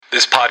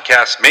This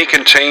podcast may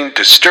contain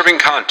disturbing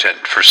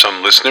content for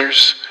some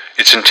listeners.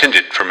 It's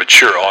intended for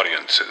mature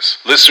audiences.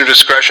 Listener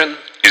discretion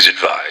is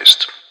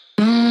advised.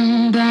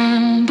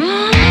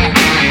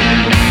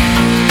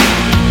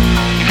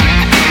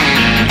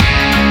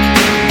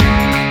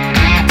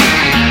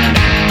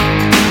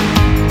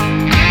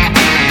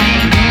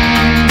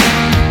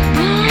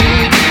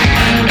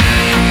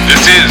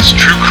 This is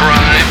True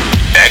Crime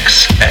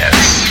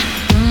XS.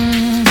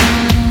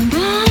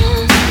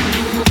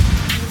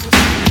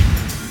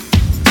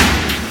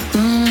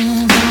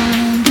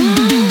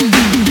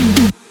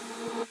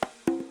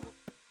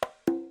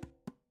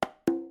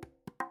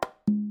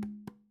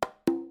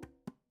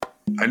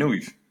 I know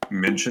we've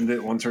mentioned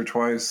it once or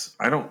twice.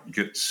 I don't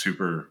get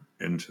super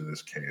into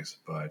this case,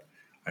 but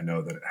I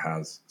know that it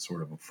has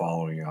sort of a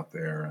following out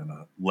there and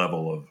a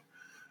level of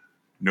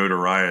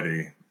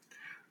notoriety.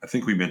 I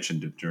think we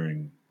mentioned it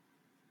during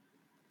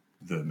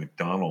the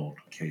McDonald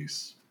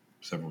case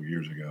several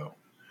years ago.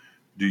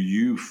 Do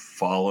you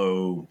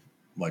follow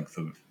like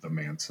the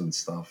Manson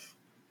stuff?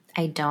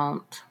 I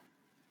don't.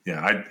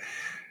 Yeah,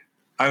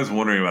 I was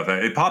wondering about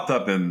that. It popped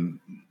up in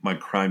my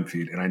crime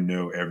feed, and I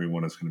know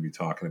everyone is going to be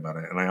talking about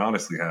it. And I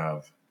honestly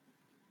have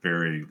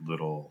very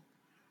little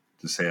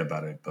to say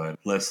about it. But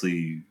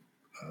Leslie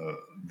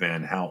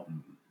Van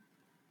Houten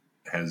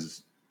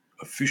has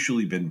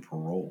officially been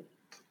paroled.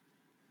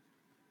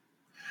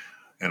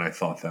 And I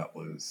thought that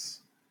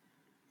was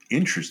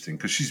interesting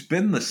because she's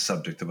been the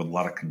subject of a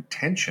lot of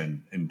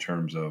contention in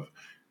terms of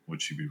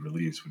would she be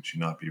released, would she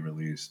not be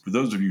released. For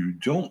those of you who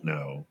don't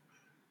know,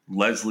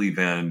 Leslie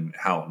Van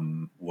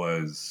Houten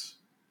was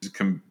a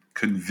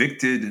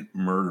convicted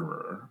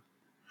murderer,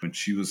 and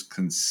she was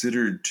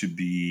considered to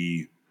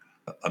be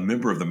a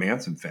member of the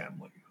Manson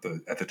family.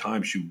 At the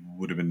time, she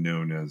would have been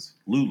known as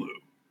Lulu,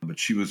 but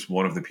she was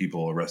one of the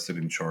people arrested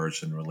and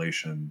charged in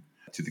relation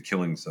to the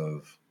killings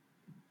of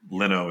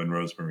Leno and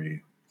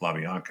Rosemary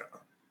LaBianca.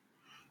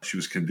 She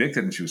was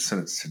convicted and she was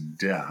sentenced to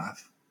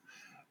death,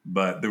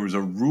 but there was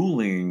a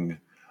ruling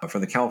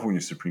from the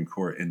California Supreme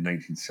Court in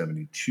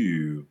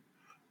 1972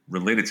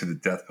 related to the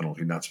death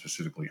penalty, not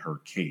specifically her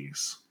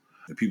case,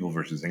 the People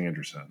versus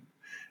Anderson.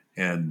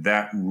 And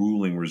that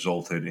ruling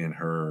resulted in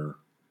her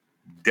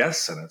death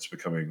sentence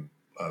becoming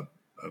a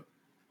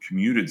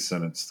commuted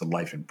sentence to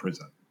life in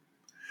prison.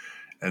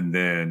 And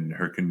then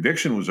her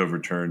conviction was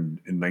overturned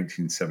in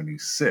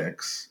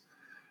 1976,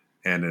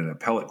 and an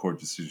appellate court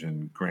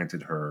decision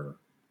granted her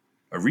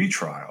a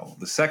retrial.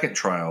 The second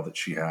trial that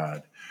she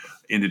had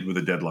ended with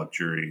a deadlock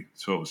jury,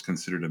 so it was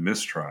considered a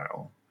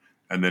mistrial.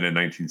 And then in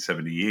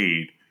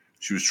 1978,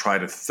 she was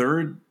tried a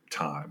third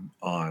time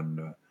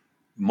on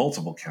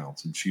multiple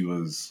counts, and she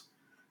was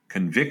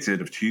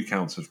convicted of 2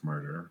 counts of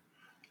murder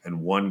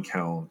and 1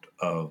 count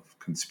of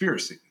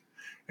conspiracy.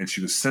 And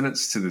she was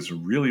sentenced to this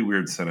really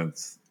weird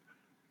sentence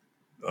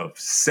of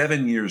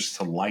 7 years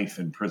to life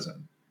in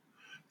prison.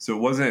 So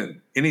it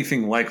wasn't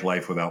anything like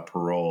life without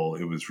parole.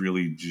 It was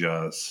really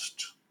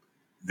just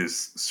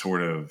this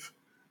sort of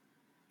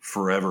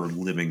forever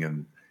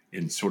living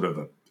in sort of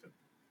a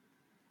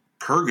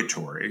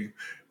purgatory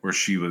where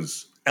she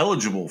was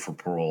eligible for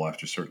parole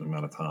after a certain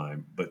amount of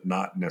time, but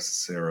not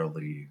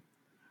necessarily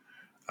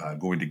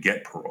going to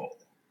get parole.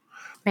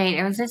 Right.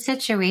 It was a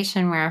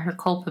situation where her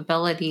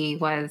culpability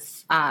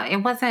was,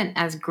 it wasn't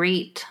as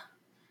great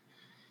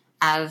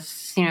as,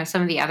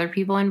 some of the other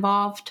people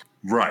involved.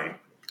 Right.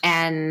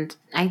 And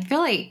I feel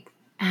like,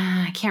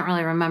 I can't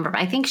really remember,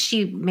 but I think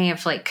she may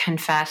have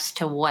confessed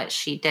to what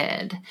she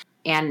did.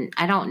 And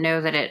I don't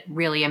know that it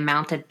really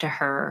amounted to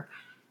her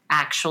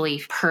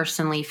actually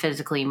personally,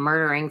 physically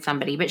murdering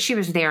somebody, but she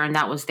was there and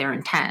that was their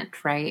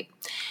intent, right?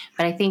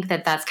 But I think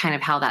that that's kind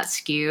of how that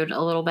skewed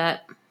a little bit.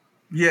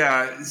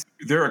 Yeah,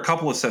 there are a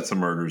couple of sets of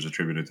murders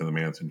attributed to the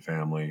Manson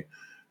family.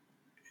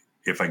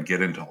 If I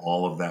get into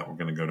all of that, we're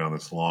going to go down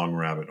this long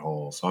rabbit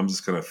hole. So I'm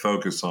just going to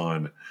focus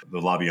on the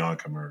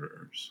LaBianca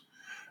murders.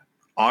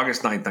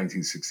 August 9th,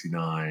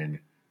 1969,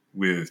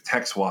 with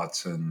Tex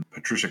Watson,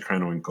 Patricia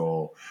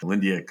Krenwinkel,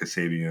 Lindy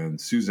Kasabian,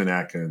 Susan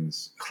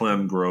Atkins,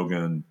 Clem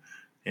Grogan,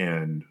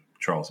 and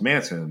Charles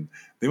Manson,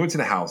 they went to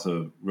the house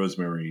of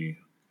Rosemary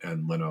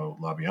and Leno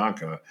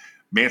LaBianca.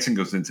 Manson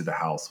goes into the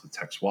house with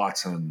Tex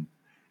Watson,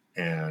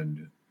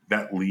 and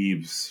that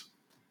leaves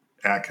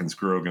Atkins,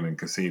 Grogan, and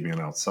Kasabian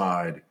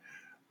outside.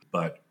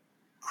 But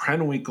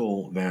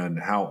Krenwinkel, Van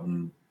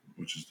Houten,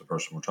 which is the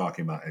person we're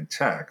talking about, and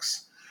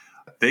Tex,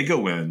 they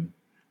go in,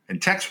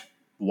 and Tex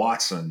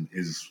Watson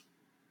is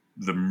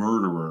the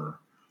murderer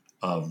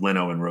of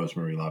Leno and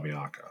Rosemary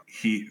LaBianca.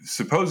 He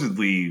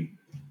supposedly,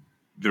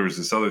 there was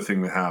this other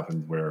thing that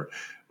happened where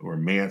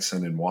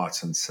Manson and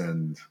Watson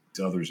send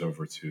others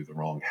over to the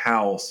wrong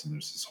house, and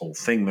there's this whole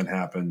thing that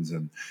happens,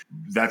 and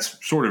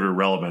that's sort of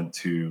irrelevant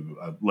to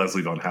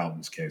Leslie Van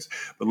Houten's case.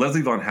 But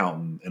Leslie Van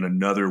Houten and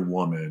another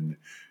woman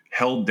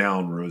held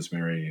down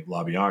Rosemary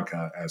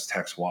LaBianca as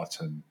Tex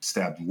Watson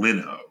stabbed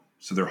Leno.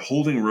 So they're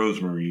holding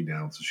Rosemary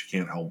down so she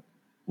can't help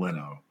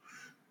Leno.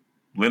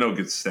 Leno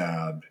gets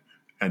stabbed,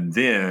 and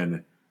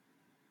then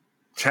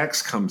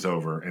Tex comes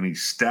over and he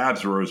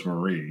stabs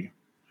Rosemary,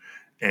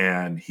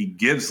 and he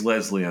gives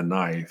Leslie a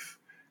knife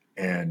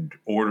and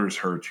orders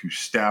her to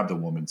stab the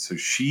woman. So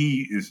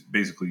she is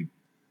basically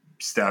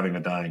stabbing a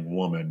dying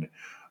woman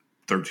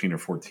 13 or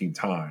 14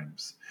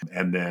 times.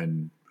 And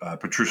then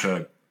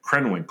Patricia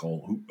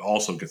Krenwinkel, who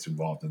also gets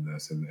involved in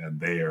this, and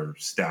they are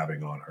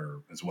stabbing on her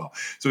as well.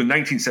 So in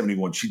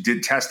 1971, she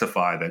did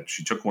testify that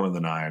she took one of the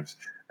knives,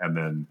 and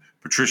then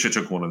Patricia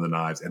took one of the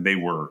knives, and they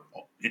were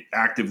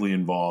actively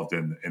involved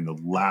in the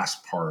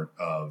last part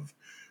of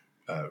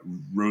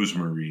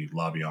Rosemarie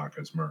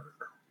LaBianca's murder.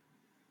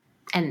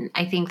 And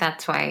I think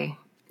that's why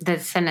the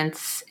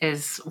sentence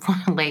is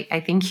like,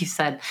 I think you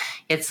said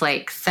it's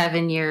like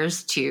 7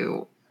 years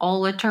to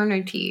all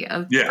eternity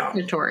of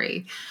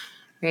purgatory.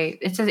 Right.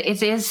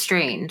 It is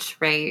strange,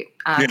 right?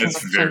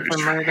 Conviction for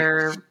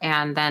murder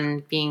and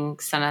then being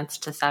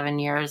sentenced to 7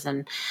 years.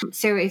 And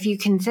so if you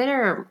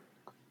consider,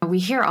 we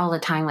hear all the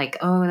time, like,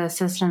 oh, the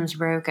system's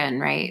broken,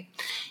 right?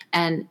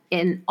 And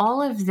in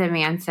all of the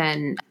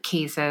Manson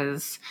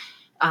cases,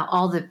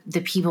 all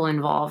the people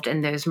involved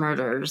in those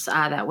murders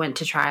that went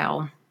to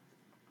trial,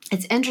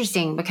 it's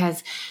interesting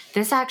because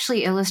this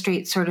actually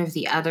illustrates sort of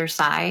the other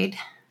side,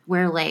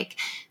 where like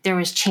there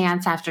was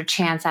chance after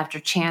chance after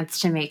chance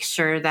to make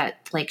sure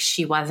that like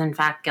she was in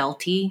fact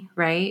guilty,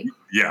 right?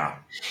 Yeah.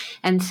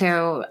 And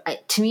so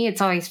to me,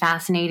 it's always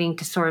fascinating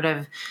to sort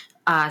of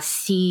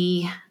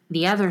see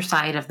the other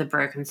side of the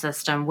broken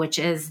system, which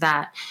is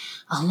that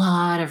a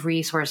lot of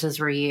resources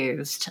were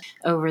used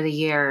over the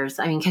years.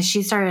 I mean, because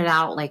she started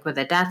out like with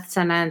a death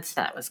sentence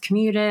that was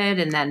commuted,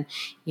 and then,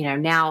 you know,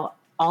 now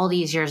all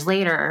these years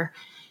later,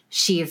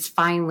 she is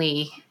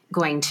finally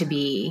going to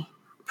be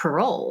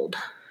paroled.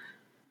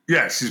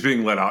 Yeah, she's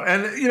being let out.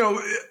 And, you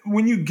know,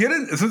 when you get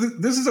in, so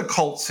this is a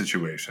cult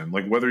situation.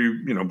 Like whether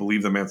you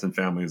believe the Manson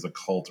family is a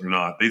cult or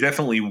not, they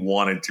definitely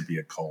want it to be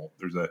a cult.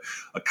 There's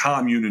a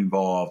commune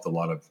involved, a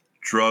lot of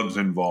drugs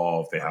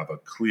involved. They have a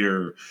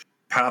clear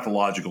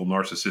pathological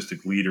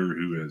narcissistic leader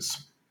who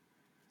is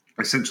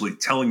essentially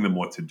telling them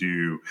what to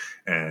do.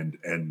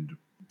 And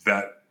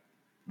that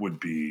would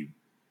be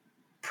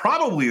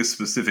probably as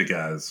specific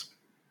as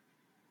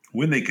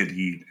when they could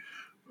eat,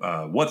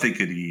 what they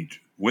could eat,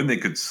 when they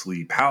could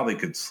sleep, how they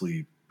could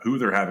sleep, who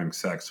they're having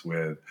sex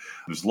with.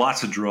 There's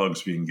lots of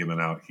drugs being given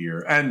out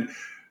here. And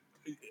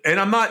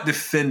I'm not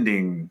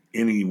defending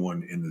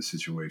anyone in this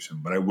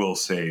situation, but I will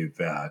say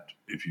that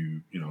if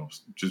you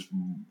just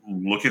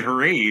look at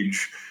her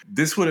age,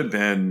 this would have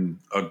been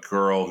a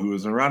girl who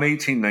was around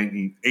 18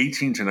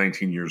 to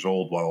 19 years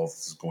old while all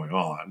this is going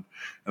on.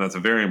 And that's a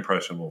very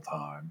impressionable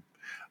time.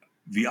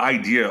 The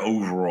idea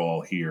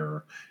overall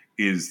here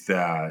is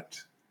that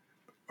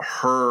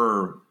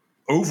her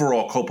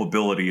overall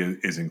culpability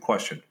is in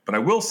question. But I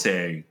will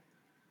say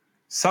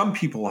some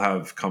people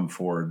have come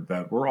forward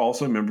that were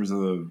also members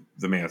of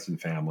the Manson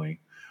family,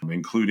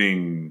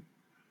 including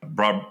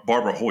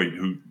Barbara Hoyt,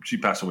 who she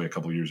passed away a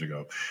couple of years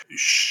ago.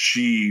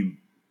 She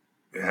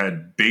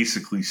had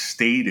basically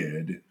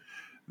stated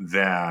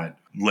that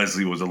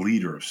Leslie was a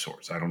leader of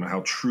sorts. I don't know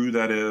how true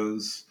that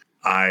is.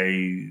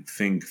 I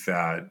think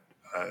that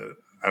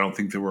I don't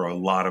think there were a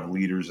lot of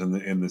leaders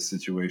in this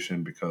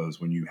situation,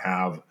 because when you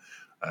have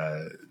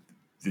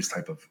this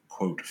type of,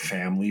 quote,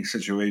 family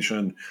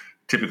situation,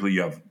 typically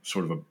you have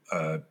sort of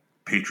a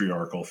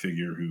patriarchal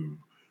figure who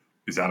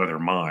is out of their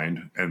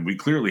mind. And we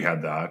clearly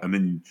had that. And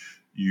then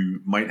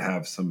you might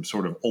have some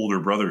sort of older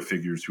brother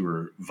figures who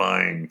are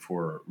vying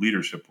for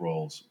leadership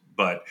roles.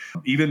 But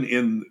even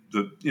in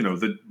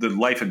the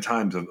life and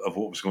times of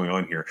what was going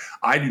on here,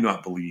 I do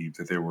not believe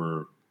that there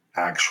were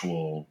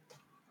actual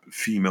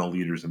female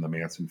leaders in the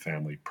Manson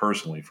family,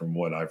 personally, from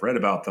what I've read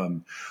about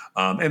them.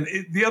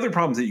 The other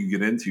problems that you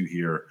get into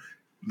here,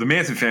 the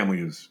Manson family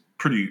is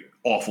pretty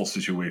awful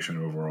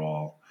situation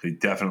overall. They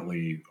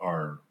definitely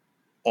are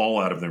all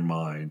out of their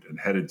mind and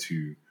headed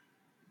to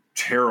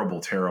terrible,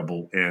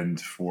 terrible end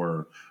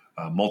for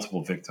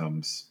multiple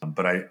victims.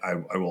 But I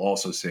will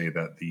also say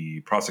that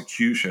the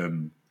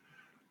prosecution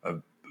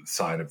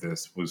side of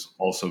this was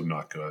also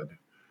not good.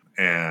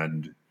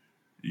 And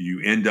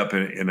you end up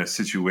in a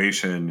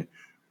situation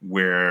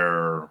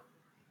where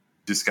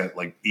just got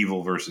like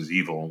evil versus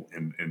evil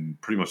in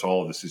pretty much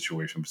all of the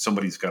situations.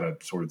 Somebody's got to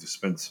sort of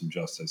dispense some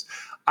justice.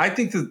 I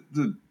think that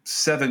the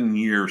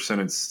 7-year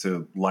sentence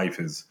to life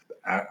is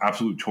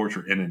absolute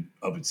torture in and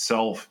of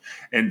itself.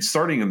 And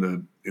starting in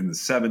the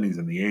 70s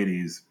and the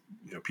 80s,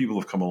 people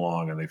have come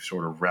along and they've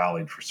sort of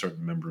rallied for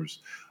certain members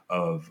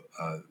of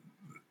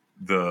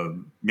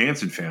the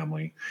Manson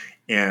family.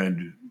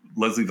 And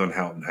Leslie Van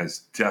Houten has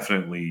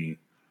definitely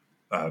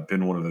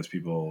been one of those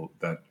people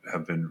that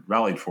have been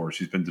rallied for.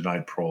 She's been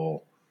denied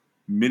parole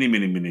many,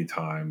 many, many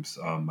times.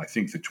 I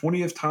think the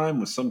 20th time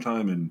was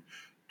sometime in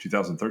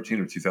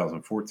 2013 or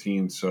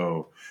 2014.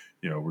 So,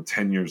 we're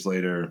 10 years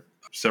later,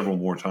 several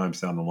more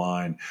times down the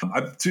line.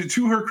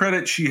 To her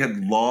credit, she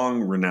had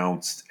long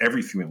renounced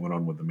everything that went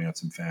on with the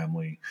Manson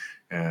family.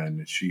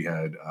 And she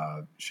had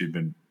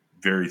been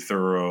very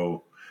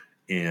thorough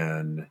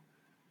in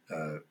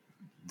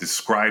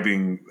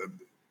describing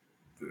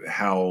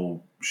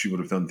how she would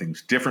have done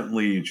things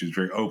differently, and she was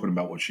very open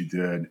about what she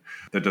did.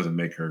 That doesn't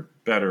make her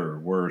better or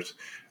worse.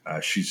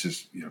 She's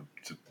just,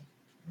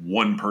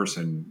 one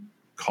person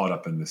caught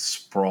up in this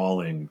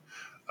sprawling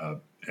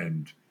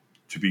and,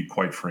 to be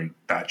quite frank,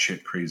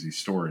 batshit crazy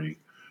story.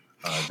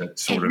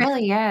 It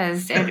really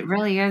is. It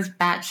really is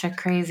batshit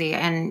crazy,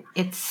 and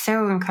it's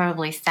so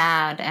incredibly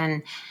sad.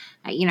 And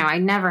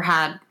I've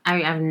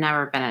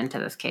never been into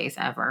this case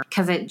ever,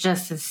 because it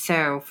just is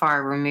so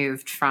far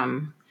removed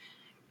from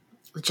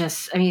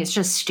it's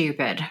just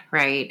stupid,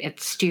 right?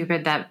 It's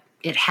stupid that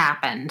it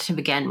happened to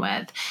begin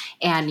with.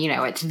 And,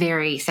 it's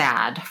very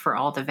sad for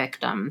all the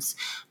victims.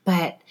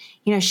 But,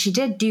 she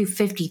did do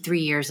 53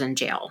 years in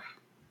jail.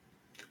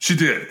 She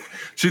did.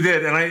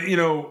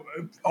 And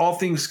all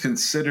things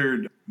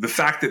considered, the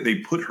fact that they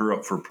put her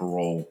up for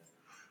parole,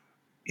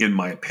 in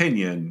my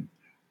opinion,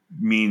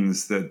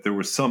 means that there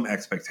was some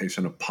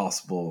expectation of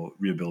possible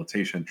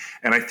rehabilitation.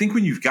 And I think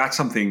when you've got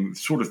something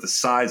sort of the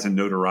size and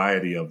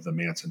notoriety of the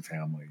Manson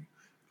family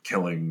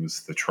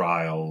killings, the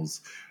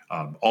trials,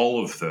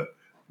 all of the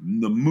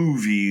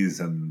movies,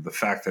 and the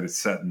fact that it's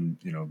set in,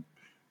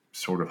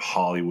 sort of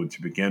Hollywood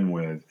to begin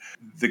with,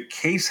 the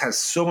case has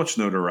so much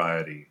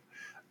notoriety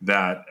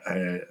that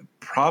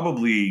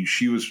probably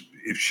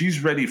if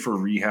she's ready for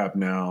rehab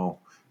now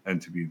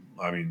and to be,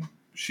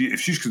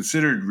 if she's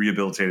considered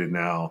rehabilitated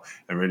now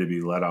and ready to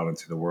be let out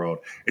into the world,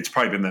 it's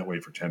probably been that way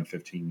for 10,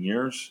 15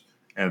 years.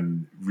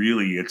 And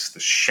really, it's the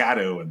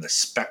shadow and the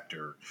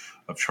specter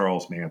of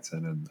Charles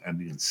Manson and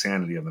the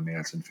insanity of the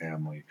Manson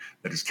family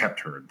that has kept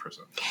her in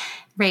prison.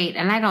 Right.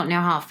 And I don't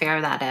know how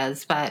fair that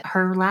is, but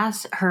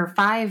her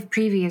 5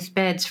 previous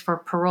bids for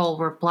parole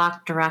were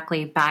blocked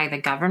directly by the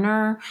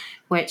governor,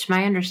 which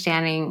my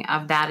understanding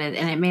of that is,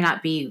 and I might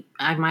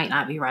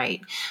not be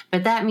right,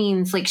 but that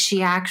means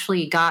she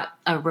actually got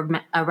a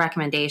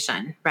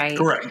recommendation, right?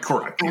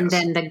 Correct. And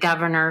yes. Then the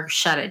governor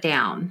shut it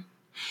down.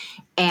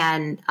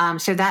 And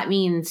so that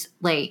means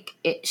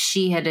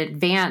she had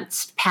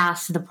advanced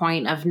past the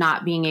point of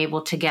not being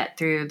able to get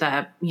through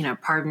the,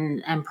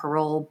 pardon and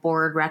parole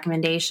board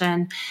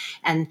recommendation.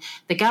 And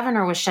the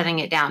governor was shutting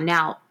it down.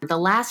 Now, the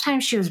last time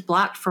she was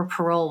blocked for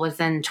parole was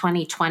in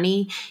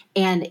 2020,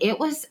 and it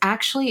was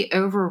actually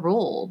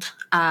overruled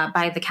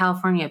by the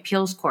California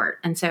Appeals Court.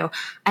 And so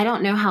I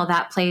don't know how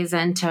that plays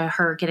into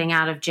her getting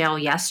out of jail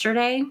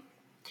yesterday.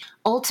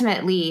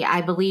 Ultimately,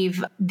 I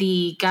believe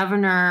the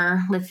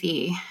governor,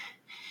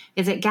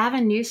 is it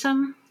Gavin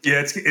Newsom?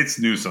 Yeah, it's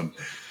Newsom.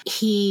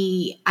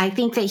 I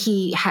think that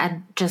he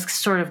had just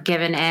sort of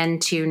given in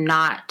to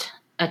not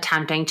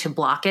attempting to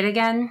block it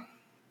again.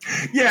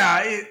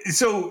 Yeah,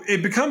 so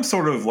it becomes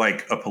sort of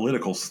like a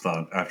political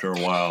stunt after a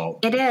while.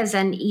 It is.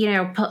 And,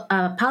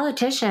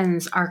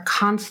 politicians are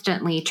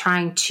constantly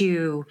trying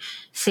to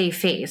save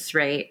face,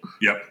 right?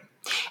 Yep.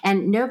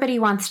 And nobody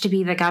wants to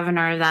be the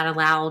governor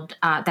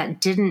that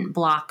didn't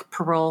block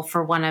parole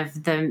for one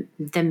of the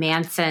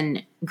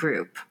Manson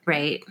group,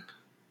 right?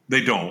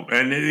 They don't.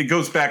 And it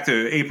goes back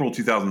to April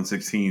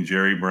 2016,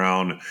 Jerry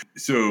Brown.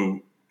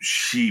 So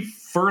she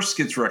first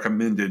gets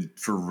recommended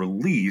for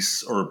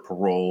release or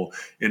parole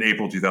in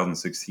April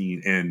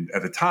 2016. And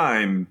at the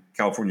time,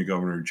 California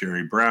Governor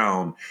Jerry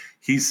Brown,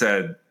 he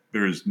said,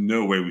 there is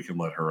no way we can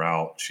let her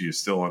out. She is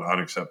still an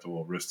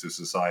unacceptable risk to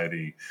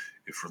society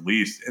if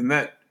released.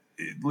 And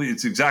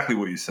it's exactly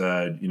what you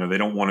said. They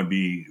don't want to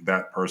be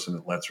that person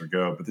that lets her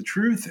go. But the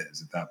truth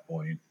is, at that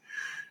point,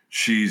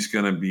 she's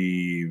going to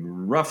be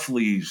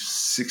roughly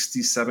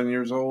 67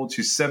 years old.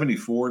 She's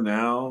 74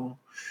 now.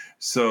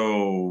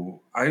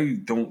 So I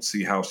don't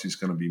see how she's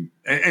going to be.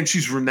 And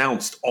she's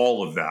renounced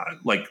all of that,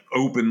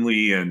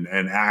 openly and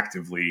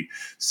actively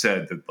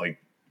said that,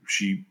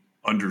 she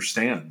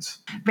understands.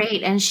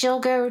 Right. And she'll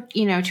go,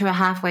 to a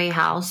halfway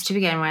house to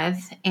begin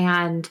with.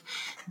 And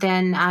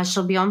then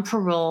she'll be on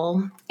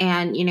parole.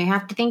 And, you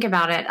have to think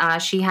about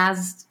it. She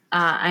has,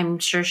 I'm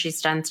sure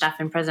she's done stuff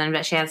in prison,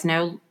 but she has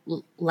no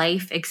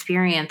life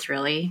experience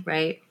really.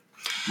 Right.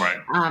 Right.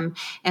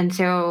 And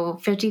so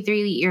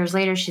 53 years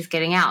later, she's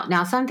getting out.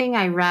 Now, something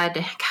I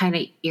read kind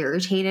of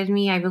irritated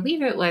me. I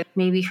believe it was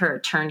maybe her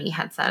attorney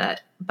had said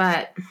it,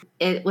 but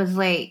it was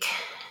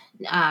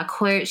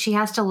quote, she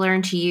has to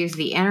learn to use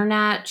the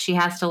internet. She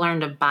has to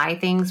learn to buy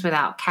things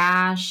without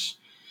cash.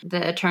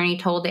 The attorney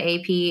told the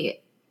AP,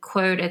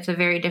 quote, it's a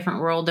very different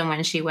world than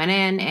when she went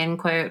in, end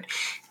quote.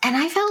 And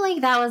I felt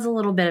like that was a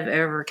little bit of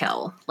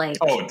overkill.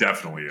 Oh, it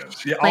definitely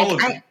is. Yeah,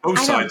 both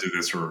sides of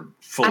this are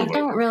full of it. I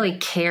don't really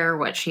care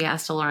what she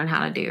has to learn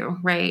how to do,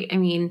 right? I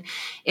mean,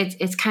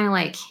 it's kind of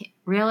like,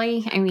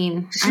 really? I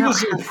mean, she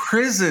was in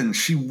prison.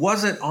 She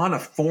wasn't on a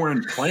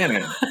foreign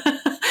planet.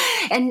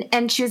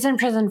 And she was in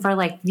prison for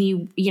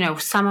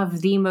some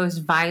of the most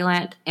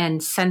violent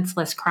and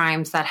senseless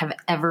crimes that have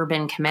ever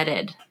been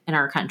committed in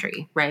our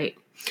country, right?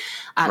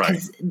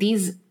 Because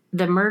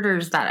the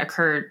murders that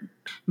occurred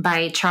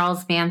by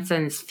Charles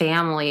Manson's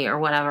family or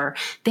whatever,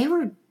 they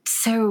were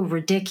so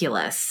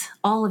ridiculous.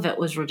 All of it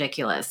was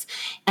ridiculous.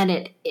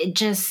 And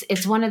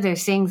it's one of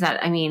those things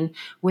that, I mean,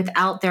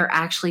 without there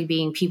actually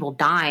being people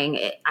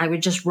dying, I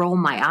would just roll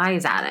my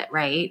eyes at it,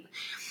 right?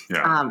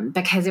 Yeah.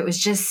 Because it was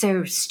just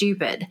so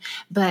stupid.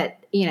 But,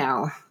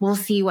 we'll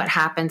see what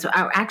happens.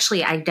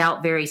 Actually, I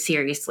doubt very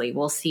seriously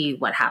we'll see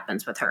what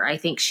happens with her. I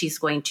think she's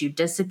going to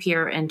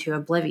disappear into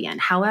oblivion.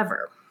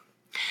 However,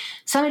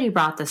 somebody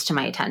brought this to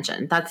my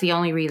attention. That's the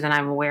only reason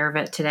I'm aware of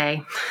it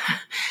today.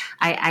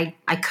 I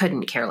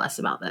couldn't care less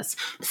about this.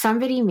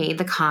 Somebody made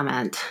the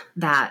comment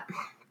that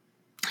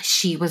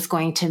she was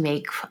going to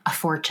make a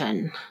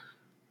fortune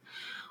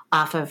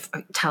off of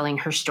telling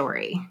her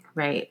story,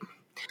 right?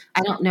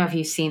 I don't know if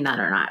you've seen that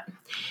or not,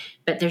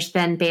 but there's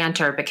been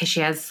banter because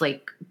she has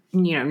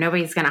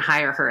nobody's going to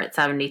hire her at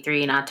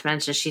 73, not to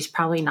mention she's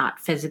probably not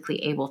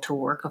physically able to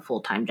work a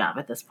full-time job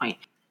at this point.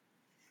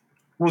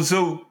 Well,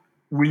 so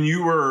when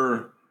you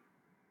were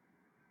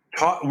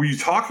you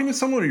talking to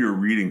someone or you were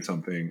reading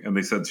something and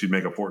they said she'd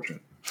make a fortune?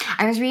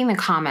 I was reading the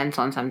comments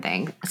on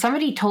something.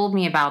 Somebody told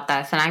me about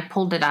this and I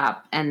pulled it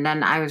up and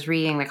then I was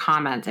reading the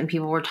comments and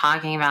people were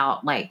talking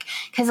about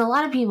because a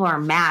lot of people are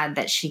mad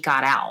that she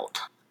got out.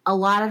 A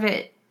lot of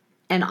it,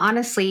 and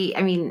honestly,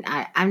 I mean,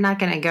 I'm not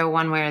going to go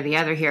one way or the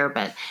other here,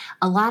 but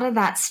a lot of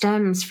that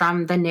stems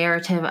from the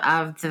narrative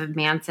of the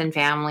Manson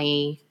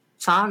family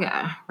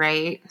saga,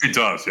 right? It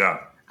does, yeah.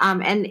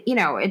 And,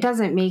 it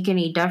doesn't make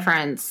any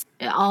difference,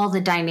 all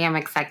the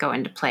dynamics that go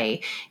into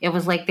play. It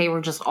was like they were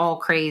just all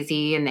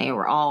crazy and they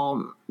were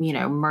all,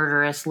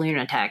 murderous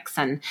lunatics.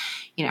 And,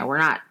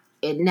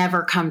 it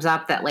never comes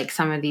up that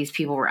some of these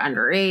people were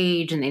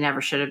underage and they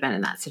never should have been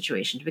in that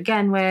situation to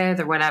begin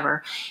with or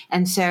whatever.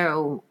 And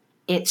so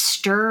it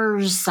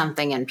stirs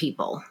something in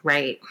people,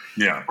 right?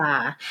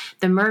 Yeah.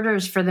 The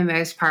murders for the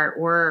most part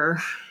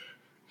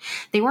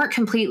they weren't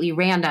completely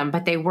random,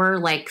 but they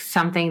were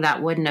something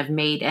that wouldn't have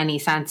made any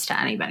sense to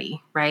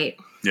anybody, right?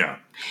 Yeah.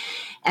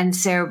 And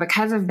so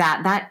because of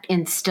that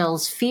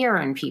instills fear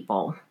in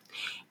people.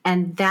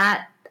 And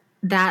that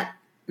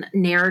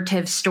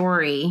narrative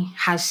story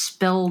has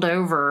spilled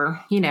over,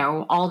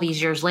 all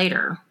these years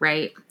later,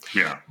 right?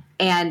 Yeah.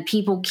 And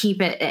people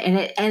keep it,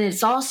 and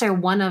it's also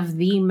one of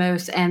the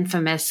most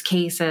infamous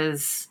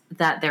cases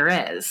that there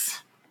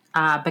is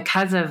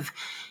because of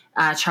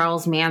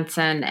Charles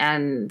Manson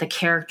and the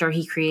character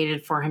he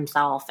created for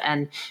himself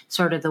and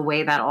sort of the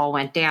way that all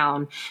went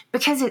down,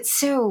 because it's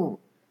so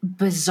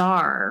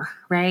bizarre,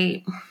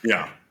 right?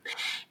 Yeah.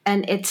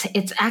 And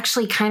it's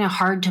actually kind of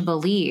hard to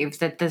believe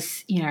that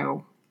this,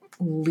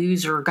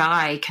 loser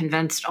guy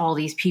convinced all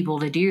these people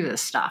to do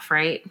this stuff,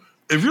 right?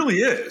 It really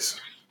is.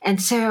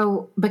 And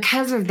so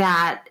because of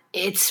that,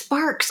 it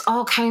sparks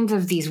all kinds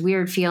of these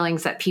weird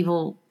feelings that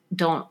people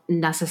don't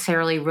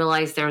necessarily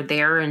realize they're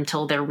there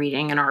until they're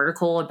reading an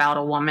article about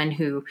a woman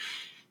who,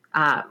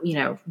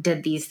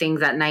 did these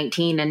things at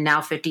 19 and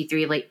now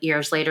 53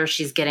 years later,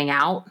 she's getting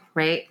out,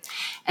 right?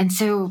 And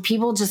so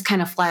people just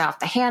kind of fly off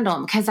the handle.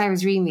 And because I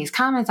was reading these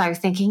comments, I was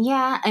thinking,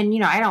 yeah, and,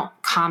 I don't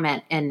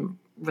comment and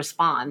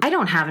respond. I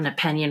don't have an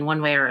opinion one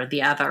way or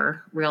the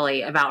other,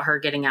 really, about her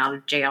getting out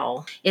of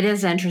jail. It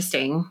is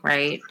interesting,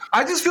 right?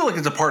 I just feel like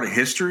it's a part of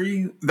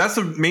history. That's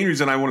the main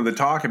reason I wanted to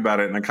talk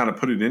about it, and I kind of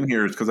put it in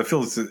here is because I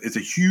feel it's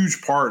a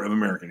huge part of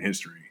American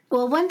history.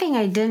 Well, one thing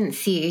I didn't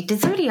see, did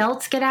somebody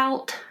else get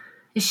out?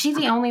 Is she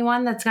the only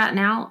one that's gotten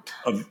out?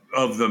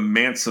 Of the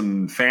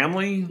Manson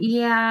family?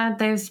 Yeah,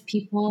 those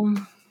people.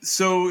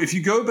 So if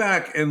you go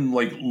back and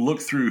look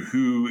through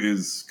who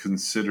is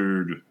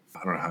considered,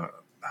 I don't know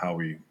how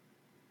we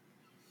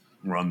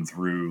run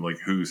through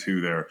who's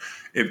who there.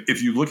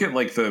 If you look at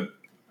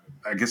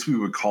I guess we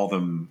would call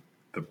them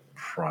the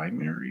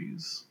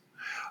primaries,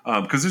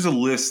 because there's a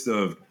list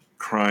of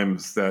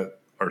crimes that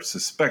are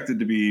suspected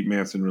to be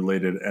Manson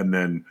related, and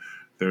then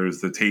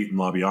there's the Tate and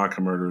LaBianca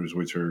murders,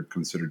 which are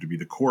considered to be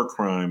the core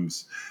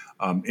crimes.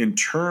 In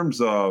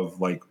terms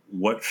of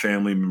what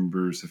family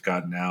members have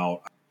gotten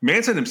out,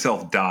 Manson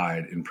himself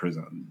died in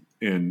prison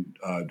in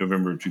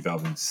November of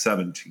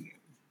 2017.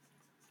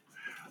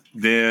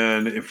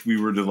 Then if we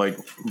were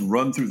to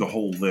run through the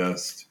whole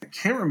list, I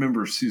can't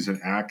remember if Susan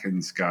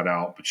Atkins got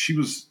out, but she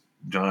was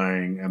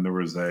dying and there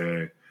was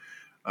a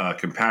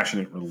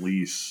compassionate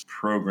release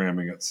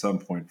programming at some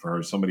point for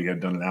her. Somebody had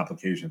done an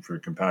application for a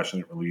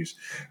compassionate release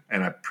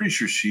and I'm pretty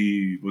sure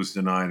she was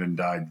denied and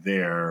died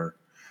there.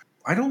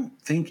 I don't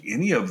think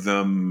any of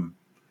them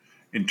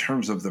in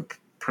terms of the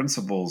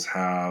principals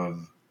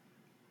have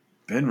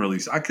been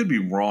released. I could be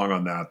wrong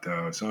on that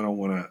though. So I don't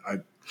want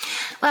to,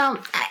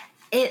 Well,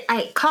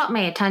 it caught my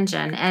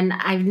attention, and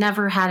I've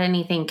never had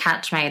anything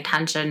catch my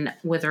attention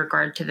with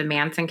regard to the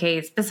Manson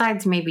case,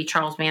 besides maybe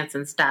Charles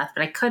Manson's death.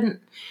 But I couldn't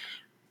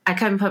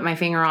put my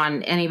finger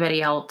on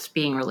anybody else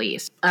being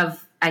released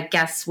of, I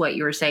guess, what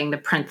you were saying, the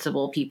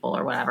principal people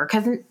or whatever.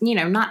 Because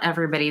not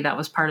everybody that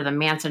was part of the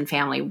Manson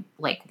family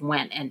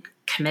went and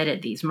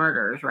committed these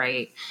murders,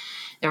 right?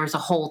 There was a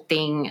whole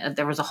thing.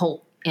 There was a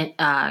whole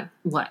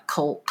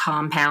cult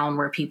compound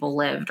where people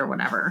lived or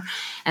whatever,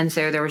 and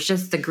so there was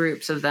just the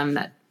groups of them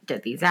that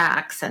did these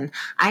acts. And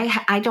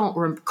I don't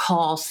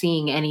recall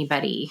seeing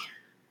anybody.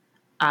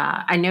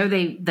 I know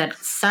that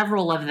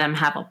several of them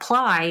have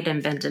applied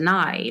and been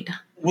denied.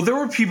 Well, there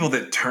were people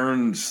that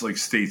turned like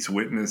state's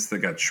witness that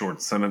got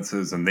short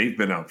sentences, and they've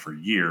been out for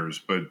years.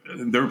 But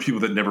there were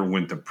people that never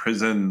went to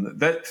prison.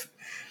 That,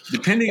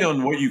 depending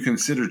on what you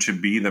consider to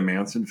be the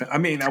Manson family. I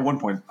mean, at one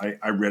point,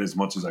 I read as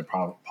much as I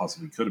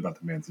possibly could about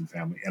the Manson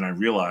family, and I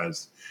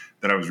realized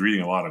that I was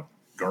reading a lot of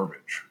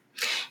garbage.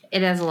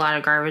 It is a lot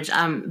of garbage.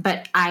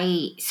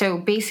 So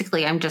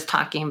basically, I'm just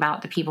talking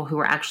about the people who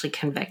were actually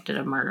convicted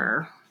of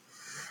murder.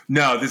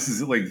 No, this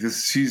is like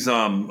this. She's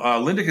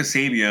Linda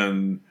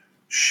Kasabian.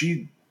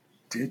 She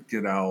did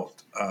get out,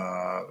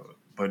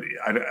 but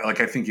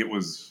I think it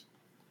was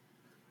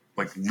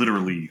like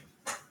literally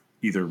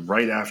either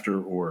right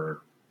after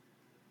or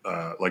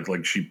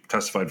like she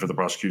testified for the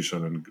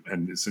prosecution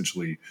and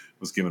essentially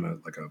was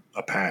given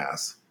a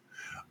pass.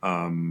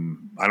 I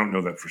don't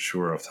know that for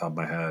sure off the top of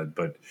my head,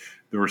 but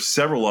there were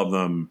several of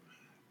them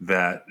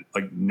that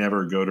like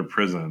never go to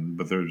prison.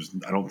 But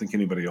I don't think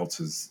anybody else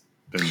has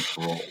been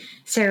paroled.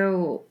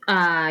 So,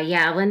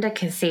 Linda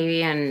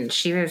Kasabian,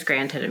 she was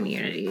granted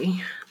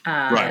immunity.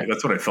 Right,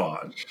 that's what I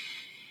thought.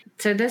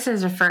 So this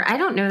is I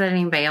don't know that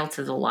anybody else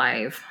is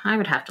alive. I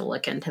would have to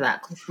look into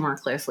that more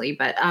closely.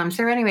 But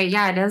so anyway,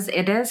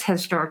 it is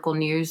historical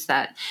news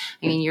that,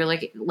 I mean, you're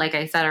like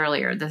I said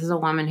earlier, this is a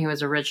woman who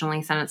was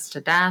originally sentenced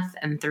to death,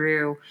 and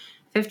through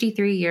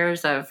 53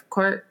 years of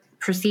court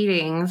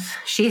proceedings,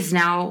 she's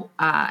now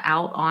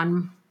out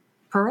on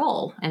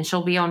parole, and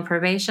she'll be on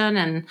probation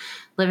and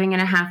living in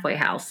a halfway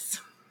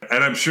house.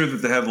 And I'm sure that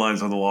the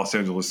headlines on the Los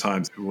Angeles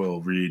Times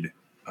will read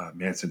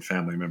Manson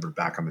family member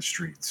back on the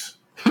streets.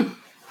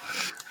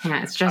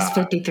 Yeah, it's just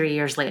 53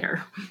 years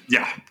later.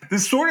 Yeah.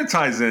 This sort of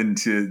ties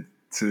into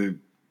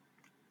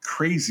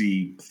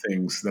crazy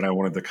things that I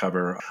wanted to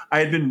cover. I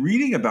had been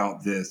reading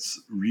about this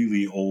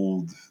really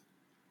old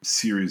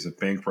series of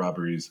bank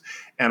robberies,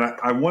 and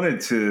I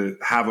wanted to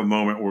have a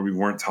moment where we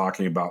weren't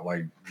talking about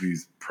like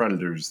these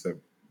predators that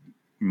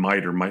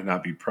might or might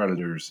not be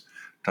predators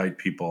type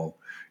people.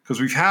 Because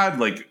we've had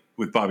like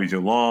with Bobby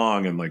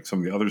DeLong and like some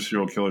of the other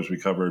serial killers we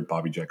covered,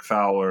 Bobby Jack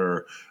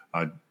Fowler,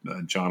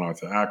 John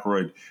Arthur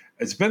Ackroyd.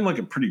 It's been like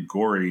a pretty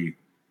gory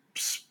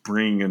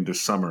spring into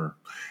summer.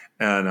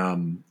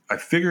 And I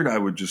figured I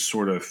would just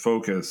sort of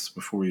focus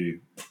before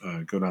we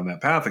go down that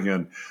path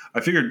again.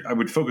 I figured I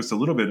would focus a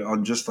little bit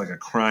on just like a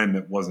crime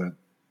that wasn't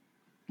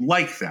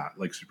like that,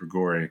 like super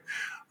gory.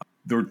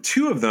 There were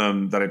two of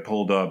them that I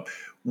pulled up.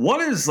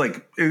 One is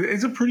like,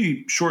 it's a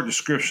pretty short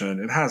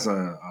description. It has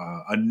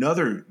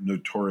another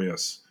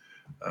notorious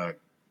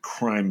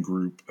crime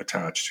group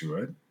attached to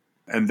it.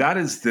 And that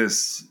is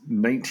this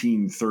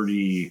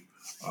 1930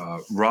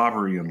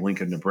 robbery in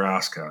Lincoln,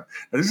 Nebraska.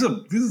 Now, this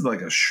is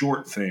like a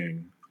short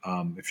thing.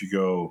 If you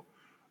go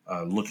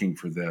looking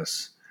for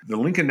this, the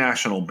Lincoln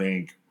National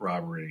Bank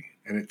robbery,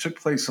 and it took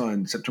place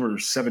on September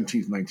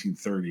 17th,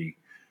 1930,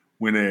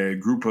 when a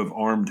group of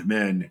armed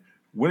men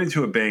went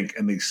into a bank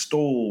and they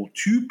stole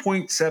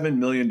 $2.7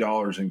 million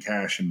in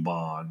cash and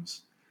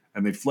bonds,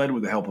 and they fled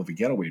with the help of a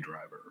getaway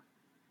driver.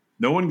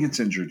 No one gets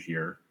injured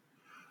here.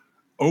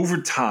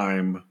 Over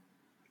time,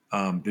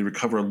 they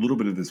recover a little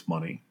bit of this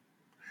money.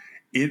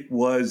 It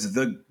was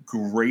the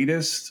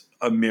greatest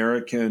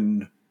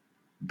American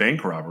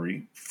bank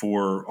robbery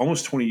for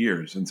almost 20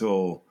 years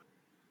until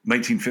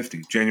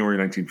 1950, January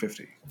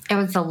 1950. It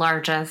was the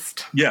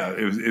largest. Yeah,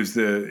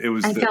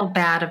 I feel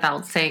bad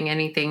about saying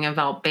anything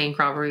about bank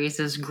robberies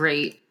is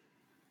great.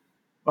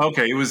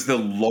 Okay, it was the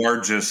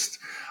largest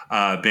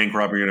bank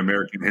robbery in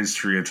American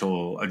history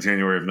until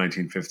January of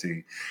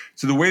 1950.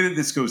 So the way that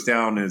this goes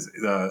down is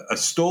a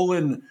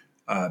stolen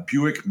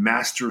Buick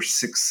Master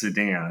 6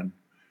 sedan,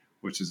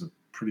 which is a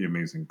pretty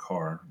amazing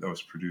car that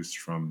was produced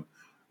from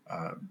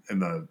in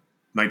the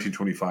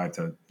 1925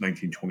 to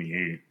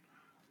 1928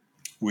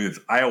 with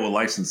Iowa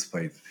license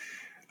plate.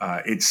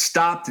 It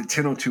stopped at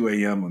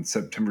 10:02 a.m. on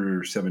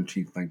September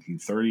 17,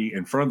 1930,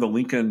 in front of the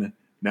Lincoln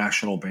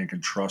National Bank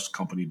and Trust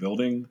Company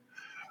building,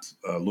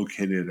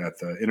 located at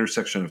the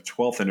intersection of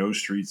 12th and O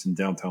Streets in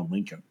downtown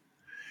Lincoln.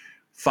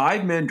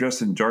 5 men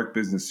dressed in dark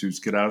business suits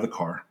get out of the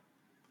car.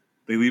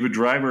 They leave a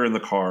driver in the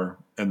car,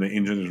 and the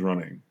engine is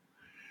running.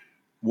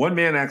 One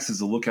man acts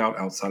as a lookout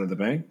outside of the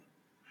bank,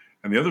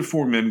 and the other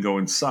 4 men go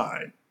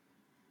inside.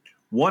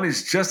 One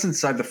is just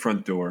inside the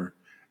front door,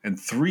 and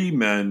 3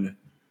 men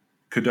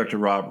conduct a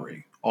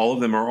robbery. All of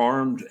them are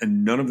armed,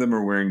 and none of them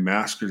are wearing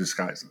masks or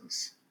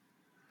disguises.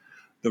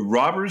 The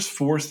robbers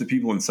forced the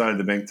people inside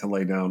the bank to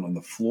lay down on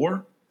the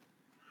floor.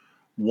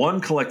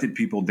 One collected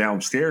people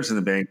downstairs in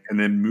the bank and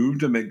then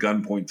moved them at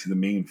gunpoint to the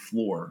main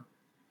floor.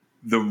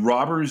 The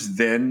robbers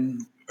then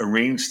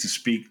arranged to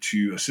speak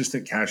to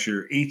Assistant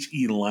Cashier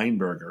H.E.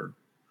 Lineberger.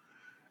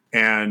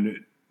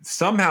 And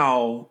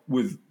somehow,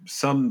 with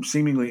some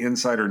seemingly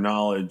insider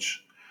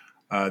knowledge,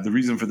 the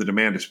reason for the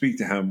demand to speak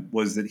to him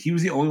was that he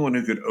was the only one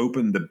who could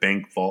open the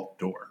bank vault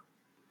door.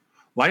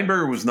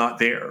 Lineberger was not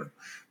there,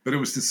 but it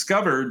was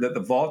discovered that the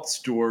vault's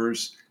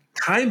door's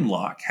time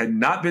lock had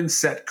not been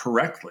set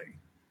correctly.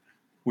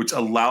 which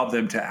allowed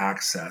them to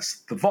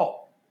access the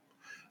vault.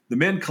 The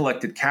men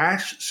collected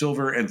cash,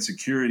 silver, and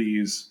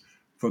securities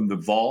from the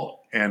vault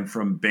and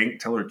from bank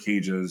teller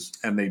cages,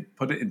 and they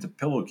put it into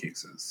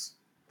pillowcases.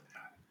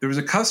 There was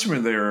a customer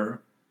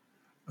there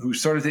who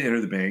started to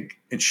enter the bank,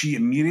 and she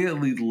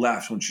immediately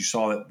left when she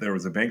saw that there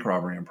was a bank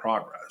robbery in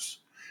progress.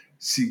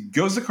 She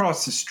goes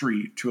across the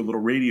street to a little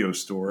radio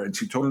store, and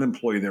she told an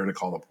employee there to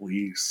call the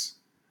police.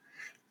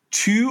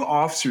 2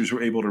 officers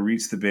were able to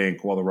reach the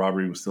bank while the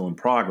robbery was still in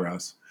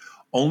progress.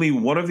 Only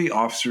one of the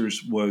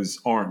officers was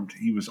armed.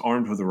 He was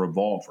armed with a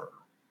revolver.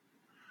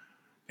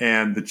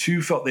 And the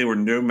 2 felt they were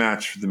no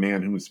match for the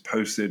man who was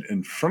posted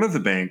in front of the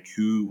bank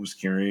who was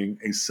carrying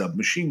a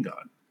submachine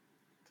gun.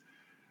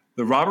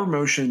 The robber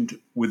motioned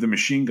with the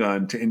machine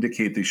gun to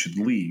indicate they should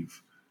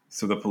leave,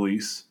 so the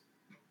police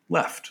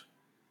left.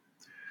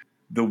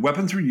 The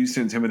weapons were used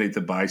to intimidate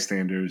the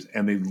bystanders,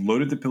 and they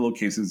loaded the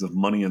pillowcases of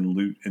money and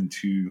loot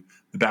into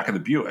the back of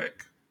the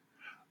Buick.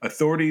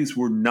 Authorities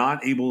were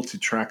not able to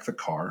track the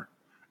car,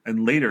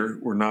 and later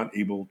were not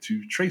able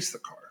to trace the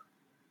car.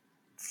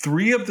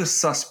 3 of the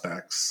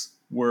suspects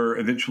were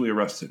eventually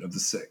arrested of the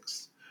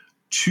 6.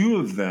 2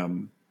 of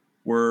them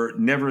were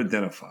never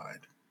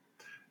identified.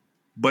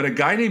 But a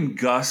guy named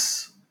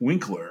Gus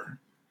Winkler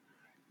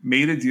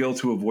made a deal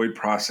to avoid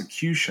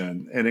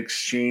prosecution in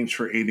exchange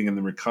for aiding in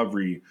the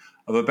recovery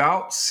of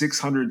about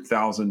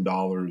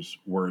 $600,000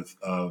 worth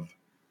of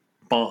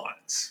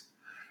bonds.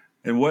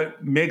 And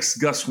what makes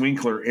Gus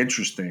Winkler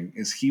interesting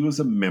is he was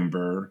a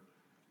member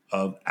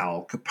of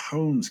Al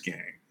Capone's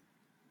gang.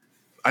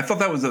 I thought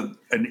that was an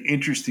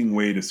interesting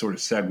way to sort of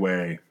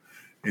segue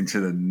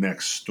into the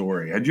next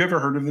story. Had you ever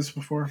heard of this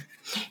before?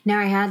 No,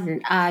 I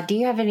hadn't. Do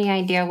you have any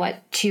idea what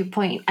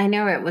I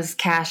know it was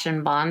cash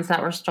and bonds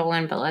that were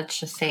stolen, but let's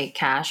just say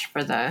cash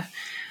for the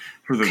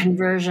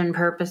conversion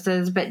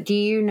purposes. But do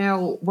you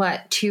know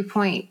what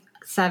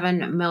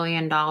 $2.7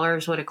 million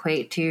would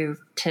equate to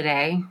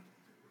today?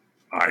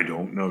 I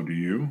don't know. Do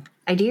you?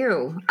 I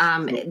do.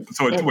 Wait,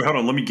 hold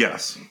on. Let me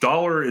guess.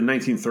 $1 in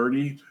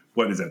 1930.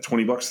 What is that?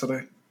 $20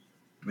 today?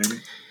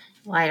 Maybe.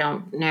 Well, I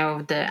don't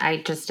know.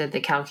 I just did the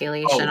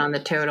calculation on the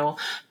total,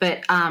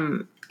 but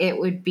it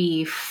would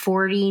be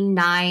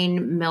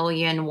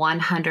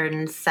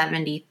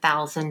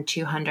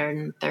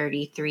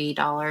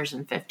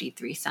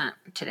 $49,170,233.53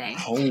 today.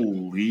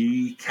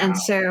 Holy cow! And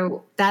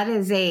so that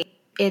is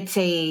it's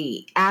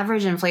a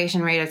average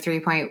inflation rate of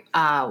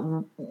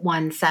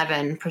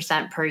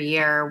 3.17% per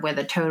year, with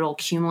a total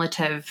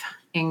cumulative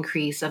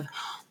increase of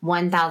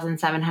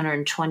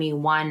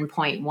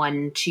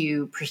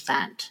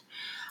 1,721.12%.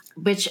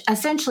 Which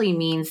essentially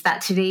means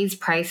that today's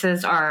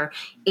prices are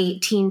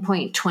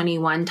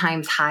 18.21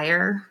 times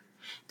higher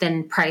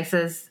than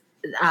prices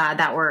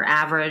that were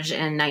average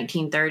in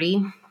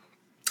 1930.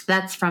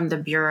 That's from the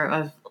Bureau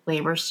of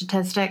Labor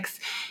Statistics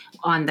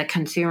on the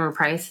consumer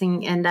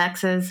pricing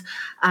indexes.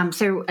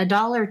 So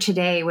 $1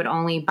 today would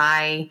only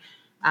buy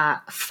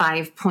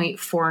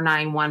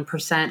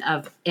 5.491%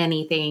 of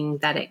anything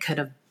that it could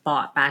have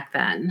bought back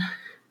then.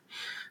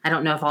 I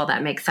don't know if all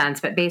that makes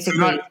sense, but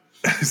basically...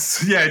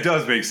 Yeah, it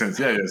does make sense.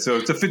 Yeah. So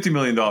it's a $50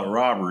 million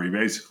robbery,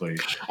 basically.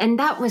 And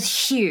that was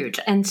huge.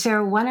 And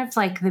so one of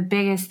the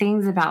biggest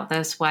things about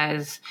this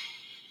was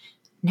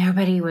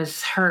nobody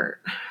was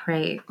hurt,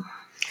 right?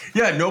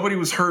 Yeah, nobody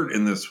was hurt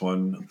in this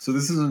one. So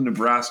this is a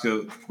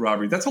Nebraska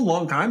robbery. That's a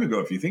long time ago,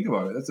 if you think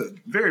about it. That's a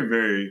very,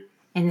 very...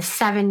 In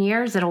 7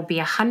 years, it'll be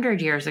 100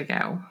 years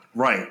ago.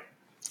 Right.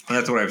 And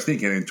that's what I was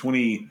thinking. In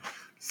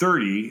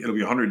 2030, it'll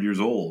be 100 years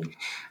old.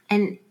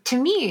 And to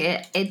me,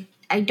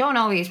 I don't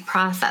always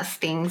process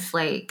things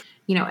like,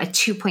 a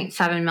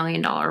 $2.7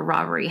 million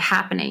robbery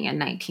happening in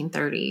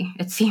 1930.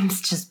 It seems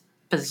just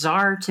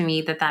bizarre to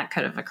me that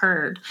could have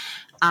occurred.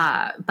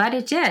 But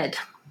it did,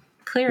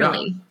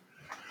 clearly.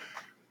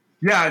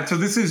 Yeah, so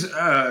this is,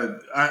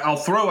 I'll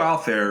throw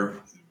out there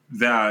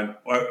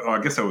that, I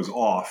guess I was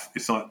off.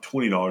 It's not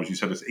 $20. You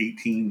said it's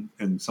 18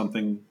 and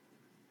something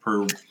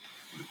per,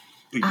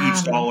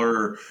 each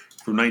dollar.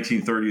 From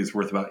 1930 is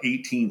worth about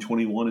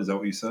 $18.21. Is that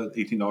what you said?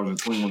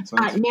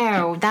 $18.21.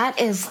 No, that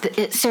is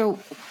so.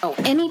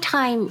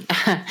 Anytime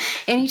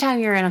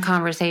you're in a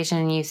conversation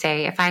and you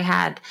say, if I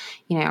had,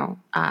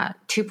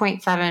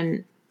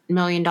 $2.7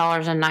 million in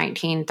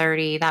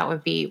 1930, that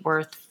would be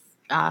worth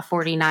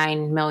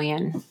 $49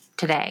 million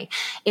today.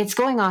 It's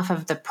going off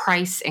of the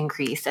price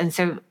increase, and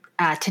so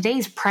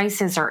today's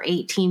prices are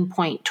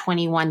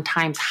 18.21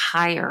 times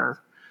higher.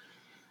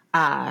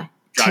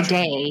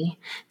 Today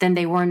than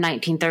they were in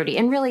 1930.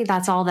 And really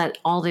that's all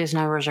those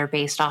numbers are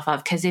based off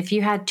of. Because if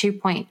you had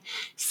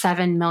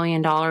 $2.7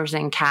 million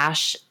in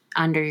cash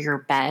under your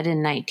bed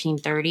in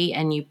 1930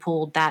 and you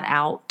pulled that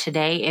out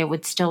today, it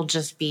would still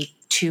just be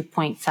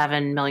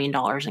 $2.7 million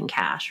in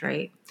cash,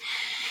 right?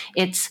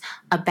 It's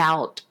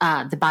about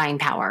the buying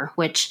power,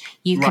 which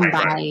you can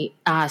buy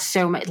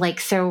so much.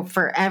 So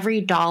for every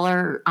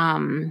dollar,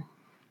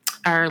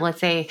 or let's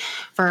say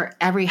for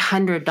every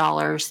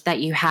 $100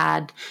 that you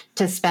had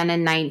to spend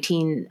in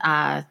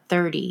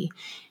 1930,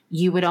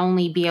 you would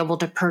only be able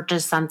to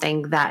purchase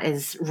something that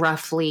is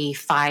roughly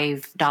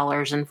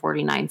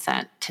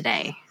 $5.49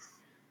 today.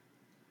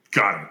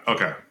 Got it.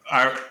 Okay.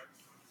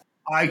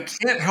 I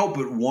can't help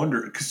but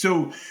wonder, 'cause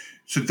so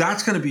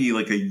that's going to be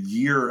like a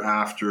year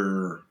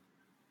after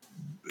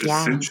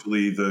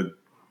essentially the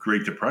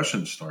Great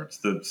Depression starts.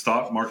 The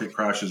stock market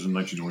crashes in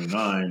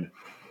 1929.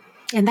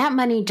 And that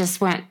money just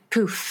went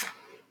poof.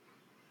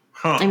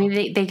 Huh. I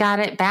mean, they got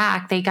it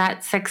back. They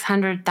got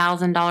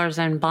 $600,000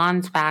 in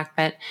bonds back,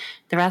 but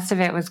the rest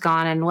of it was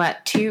gone. And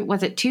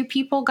two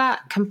people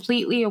got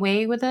completely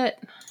away with it?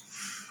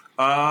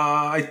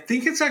 I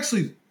think it's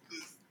actually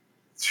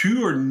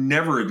two are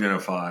never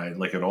identified,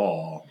 like, at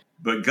all.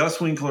 But Gus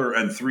Winkler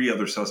and three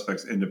other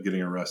suspects end up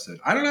getting arrested.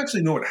 I don't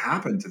actually know what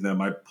happened to them.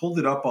 I pulled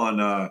it up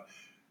on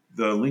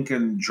the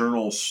Lincoln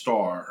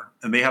Journal-Star,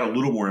 and they had a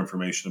little more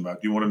information about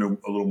it. Do you want to know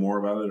a little more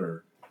about it?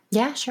 Or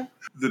Yeah, sure.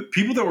 the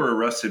people that were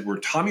arrested were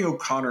Tommy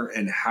O'Connor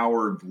and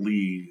Howard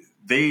Lee.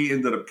 They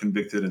ended up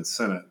convicted and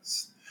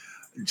sentenced.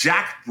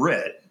 Jack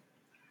Britt,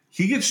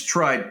 he gets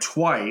tried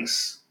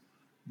twice,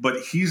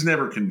 but he's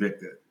never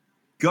convicted.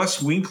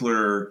 Gus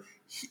Winkler,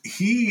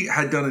 he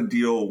had done a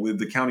deal with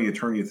the county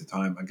attorney at the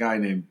time, a guy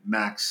named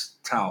Max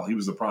Towle. He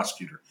was the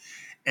prosecutor.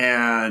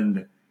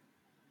 And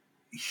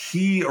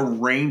he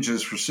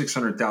arranges for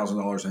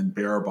 $600,000 in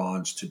bearer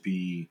bonds to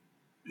be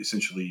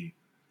essentially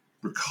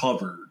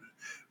recovered.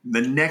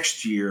 The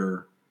next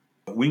year,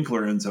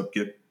 Winkler ends up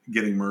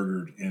getting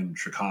murdered in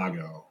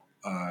Chicago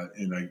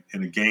in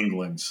a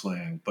gangland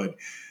slang. But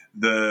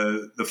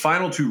the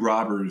final two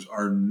robbers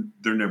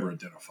they're never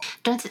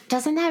identified.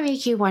 Doesn't that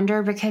make you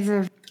wonder, because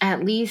of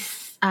at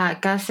least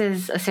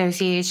Gus's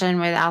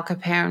association with Al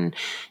Capone?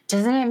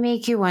 Doesn't it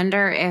make you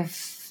wonder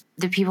if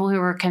the people who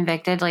were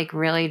convicted like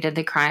really did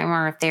the crime,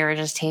 or if they were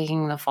just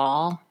taking the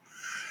fall?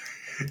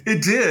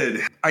 It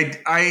did. I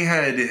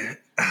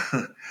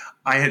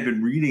had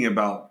been reading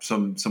about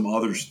some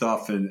other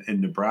stuff in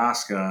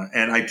Nebraska,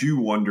 and I do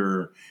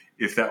wonder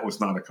if that was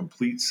not a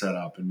complete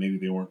setup and maybe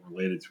they weren't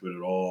related to it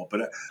at all.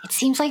 But it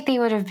seems like they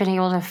would have been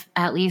able to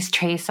at least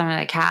trace some of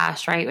the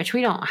cash, right? Which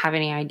we don't have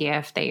any idea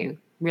if they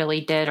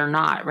really did or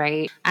not,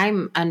 right?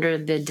 I'm under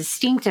the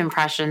distinct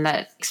impression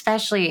that,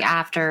 especially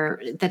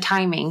after the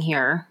timing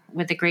here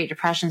with the Great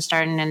Depression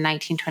starting in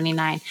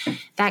 1929,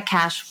 that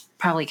cash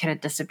probably could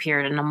have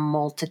disappeared in a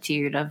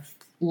multitude of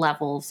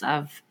levels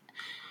of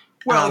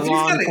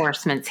law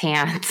enforcement's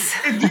hands.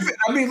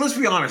 Let's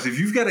be honest. If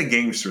you've got a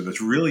gangster that's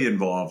really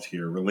involved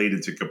here,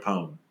 related to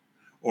Capone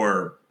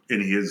or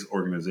in his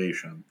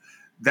organization,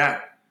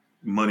 that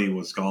money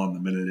was gone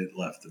the minute it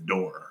left the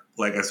door.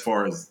 Like, as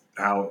far as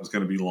how it was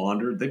going to be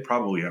laundered, they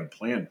probably had a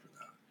plan for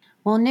that.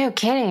 Well, no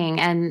kidding.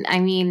 And I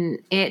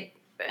mean,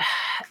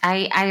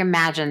 I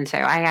imagine so.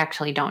 I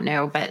actually don't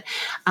know. But,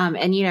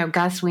 and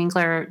Gus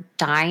Winkler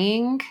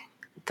dying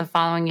the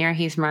following year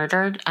he's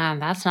murdered,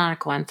 that's not a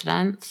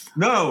coincidence.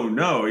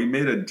 No, he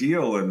made a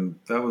deal, and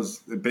that was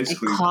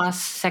basically... It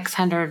cost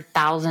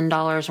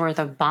 $600,000 worth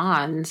of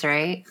bonds,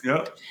 right?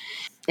 Yep.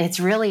 It's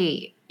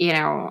really,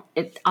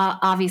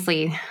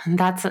 obviously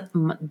that's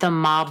the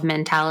mob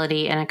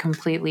mentality in a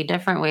completely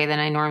different way than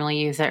I normally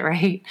use it,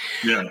 right?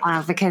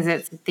 Yeah.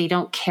 Because they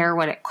don't care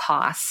what it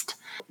cost.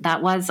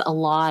 That was a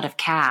lot of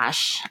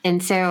cash.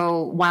 And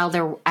so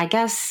while I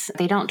guess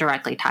they don't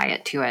directly tie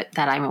it to it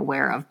that I'm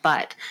aware of,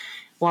 but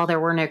while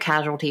there were no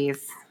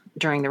casualties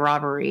during the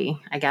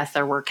robbery, I guess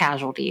there were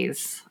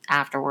casualties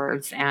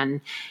afterwards.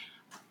 And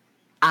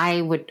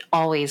I would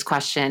always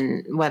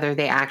question whether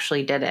they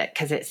actually did it,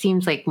 because it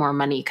seems like more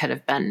money could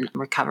have been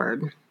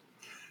recovered.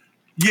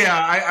 Yeah,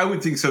 I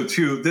would think so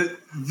too.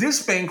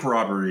 This bank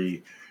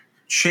robbery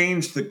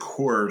changed the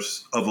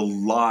course of a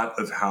lot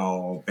of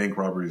how bank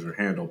robberies are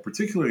handled,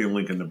 particularly in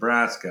Lincoln,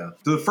 Nebraska.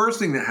 So the first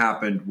thing that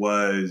happened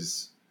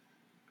was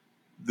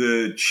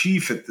the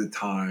chief at the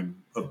time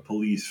of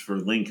police for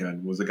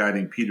Lincoln was a guy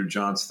named Peter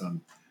Johnstone.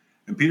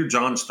 And Peter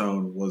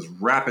Johnstone was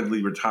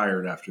rapidly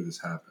retired after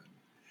this happened.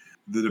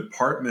 The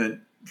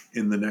department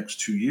in the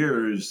next 2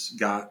 years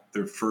got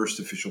their first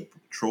official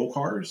patrol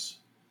cars.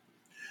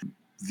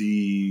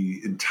 The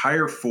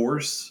entire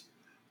force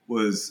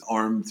was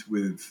armed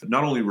with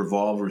not only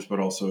revolvers, but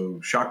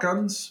also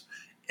shotguns.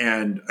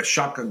 And a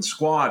shotgun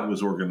squad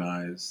was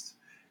organized.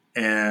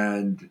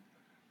 And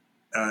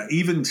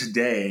even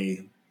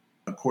today,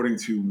 according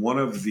to one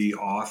of the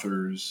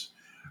authors,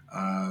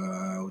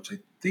 which I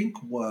think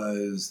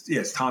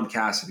it's Tom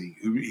Cassidy,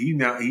 who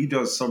he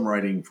does some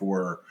writing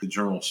for the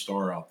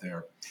Journal-Star out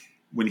there.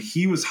 When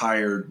he was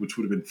hired, which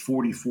would have been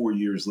 44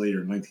 years later,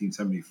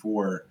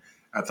 1974,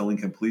 at the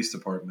Lincoln Police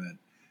Department,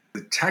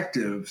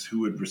 detectives who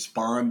would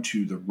respond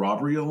to the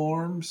robbery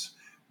alarms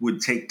would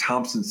take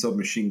Thompson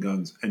submachine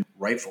guns and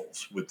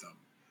rifles with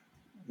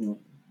them.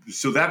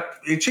 So that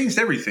it changed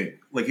everything.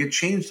 Like, it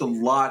changed a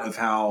lot of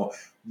how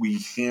we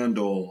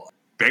handle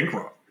bank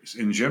robberies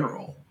in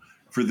general.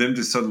 For them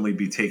to suddenly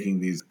be taking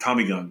these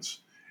Tommy guns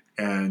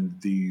and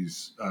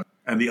these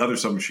and the other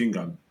submachine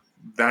gun,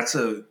 that's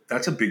a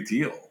big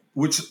deal.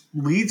 Which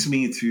leads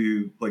me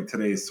to like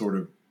today's sort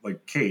of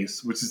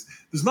case, which is,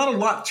 there's not a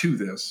lot to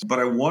this, but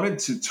I wanted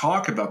to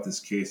talk about this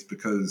case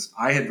because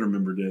I had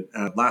remembered it.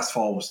 And last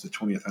fall was the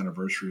 20th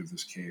anniversary of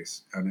this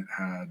case, and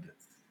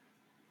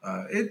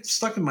it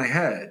stuck in my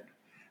head.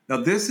 Now,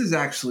 this is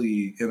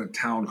actually in a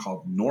town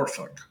called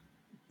Norfolk,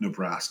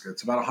 Nebraska.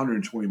 It's about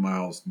 120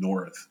 miles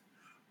north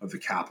of the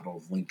capital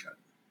of Lincoln.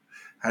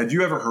 Had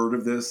you ever heard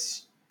of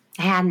this?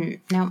 I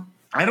hadn't. No.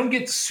 I don't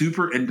get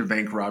super into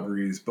bank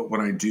robberies, but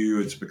when I do,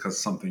 it's because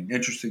something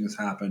interesting has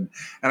happened.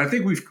 And I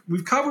think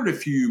we've covered a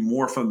few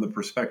more from the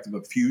perspective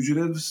of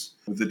fugitives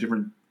with the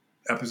different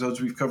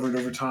episodes we've covered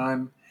over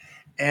time.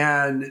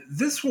 And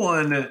this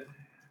one,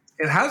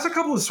 it has a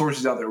couple of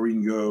sources out there where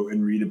you can go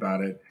and read about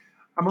it.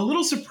 I'm a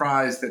little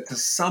surprised that to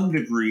some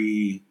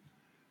degree,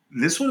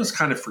 this one is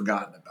kind of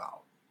forgotten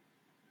about.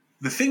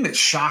 The thing that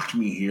shocked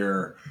me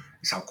here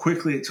is how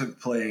quickly it took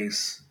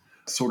place,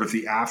 sort of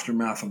the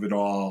aftermath of it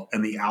all,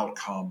 and the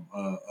outcome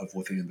of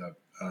what they end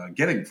up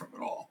getting from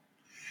it all.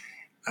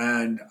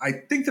 And I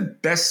think the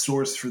best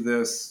source for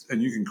this,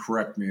 and you can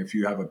correct me if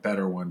you have a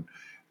better one,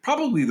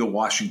 probably the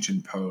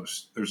Washington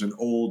Post. There's an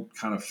old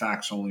kind of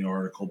facts-only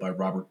article by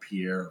Robert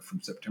Pierre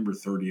from September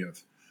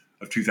 30th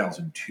of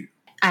 2002.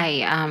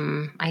 I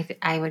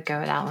would go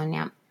with that one.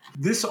 Yeah.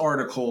 This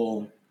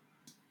article,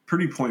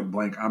 pretty point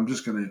blank, I'm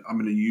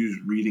gonna use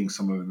reading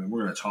some of it, and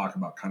we're gonna talk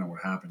about kind of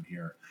what happened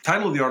here. The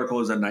title of the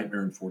article is A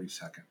Nightmare in 40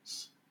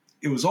 Seconds.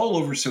 It was all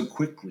over so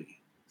quickly,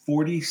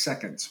 40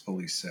 seconds,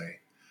 police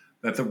say,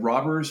 that the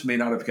robbers may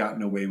not have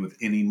gotten away with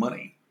any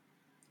money.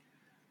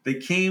 They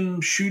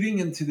came shooting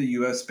into the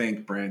U.S.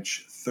 Bank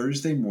branch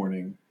Thursday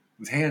morning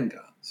with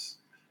handguns,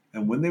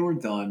 and when they were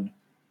done,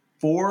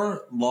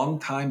 4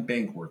 longtime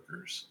bank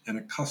workers and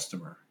a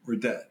customer were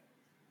dead.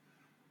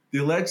 The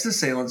alleged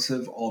assailants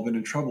have all been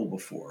in trouble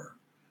before,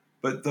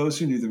 but those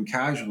who knew them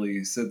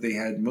casually said they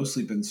had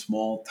mostly been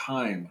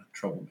small-time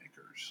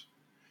troublemakers.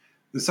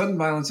 The sudden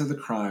violence of the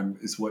crime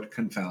is what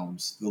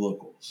confounds the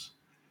locals.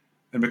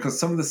 And because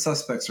some of the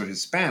suspects are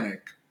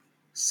Hispanic,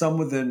 some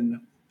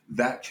within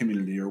that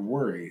community are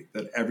worried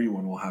that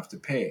everyone will have to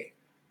pay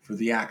for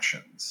the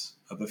actions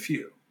of a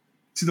few.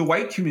 To the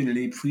white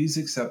community, please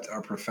accept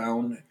our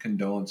profound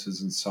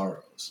condolences and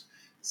sorrows,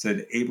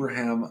 said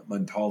Abraham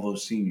Montalvo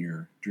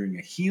Sr. during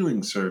a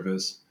healing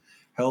service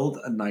held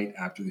a night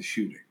after the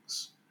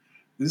shootings.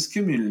 This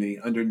community,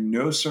 under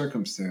no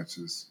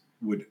circumstances,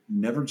 would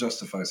never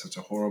justify such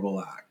a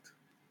horrible act.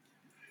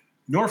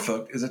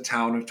 Norfolk is a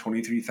town of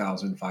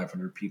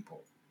 23,500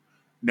 people.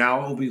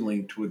 Now it will be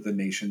linked with the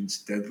nation's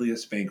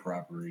deadliest bank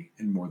robbery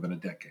in more than a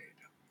decade.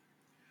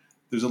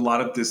 There's a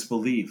lot of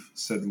disbelief,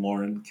 said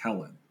Lauren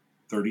Kellen,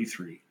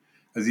 33,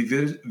 as he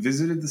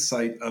visited the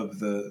site of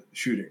the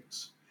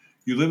shootings.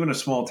 You live in a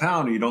small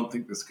town and you don't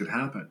think this could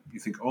happen. You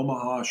think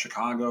Omaha,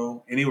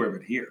 Chicago, anywhere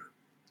but here.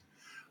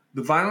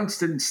 The violence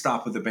didn't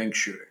stop with the bank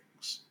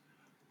shootings.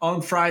 On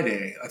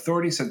Friday,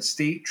 authorities said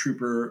State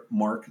Trooper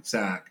Mark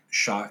Zach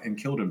shot and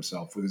killed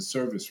himself with his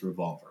service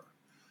revolver,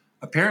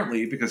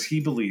 apparently because he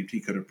believed he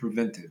could have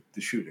prevented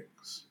the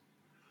shootings.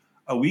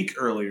 A week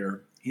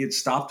earlier, he had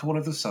stopped one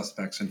of the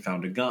suspects and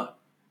found a gun.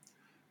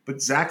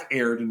 But Zach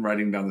erred in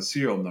writing down the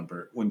serial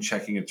number when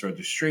checking its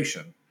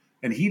registration,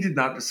 and he did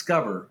not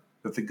discover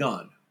that the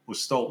gun was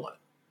stolen.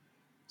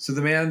 So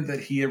the man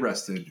that he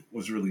arrested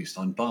was released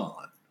on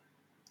bond.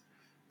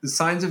 The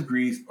signs of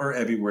grief are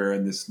everywhere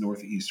in this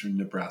northeastern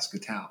Nebraska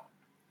town.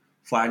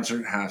 Flags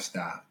are at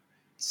half-staff.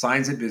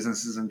 Signs at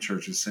businesses and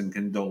churches send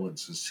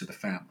condolences to the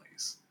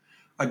families.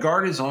 A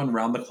guard is on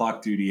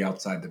round-the-clock duty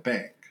outside the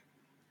bank.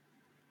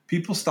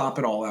 People stop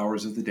at all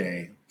hours of the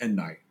day and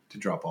night to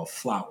drop off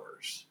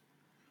flowers.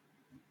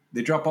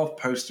 They drop off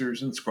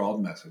posters and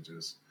scrawled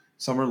messages.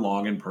 Some are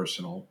long and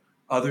personal,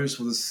 others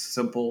with a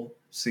simple,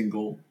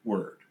 single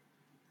word.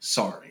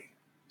 Sorry,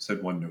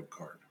 said one note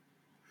card.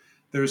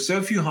 There are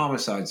so few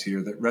homicides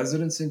here that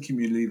residents and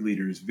community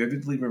leaders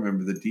vividly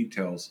remember the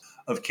details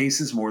of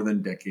cases more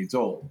than decades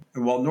old.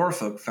 And while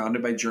Norfolk,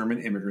 founded by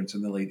German immigrants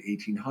in the late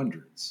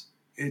 1800s,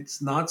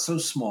 it's not so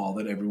small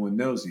that everyone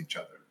knows each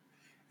other.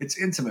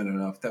 It's intimate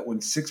enough that when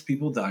 6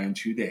 people die in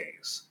 2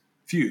 days,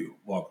 few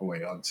walk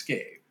away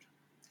unscathed.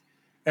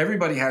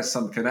 Everybody has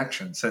some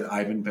connection, said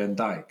Ivan Van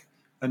Dyke,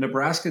 a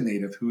Nebraska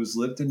native who has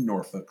lived in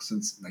Norfolk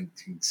since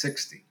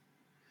 1960.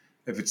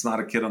 If it's not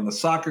a kid on the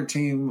soccer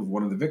team of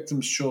one of the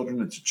victims'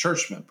 children, it's a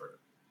church member.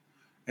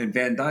 In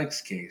Van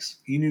Dyke's case,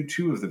 he knew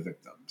 2 of the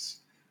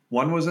victims.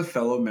 One was a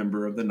fellow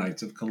member of the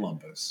Knights of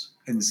Columbus,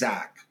 and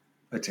Zach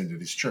attended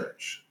his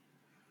church.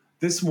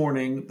 This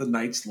morning, the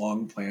Knights'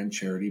 long-planned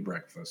charity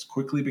breakfast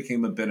quickly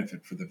became a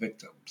benefit for the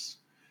victims.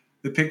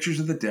 The pictures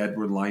of the dead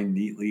were lined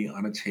neatly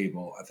on a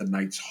table at the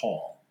Knights'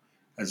 Hall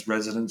as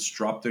residents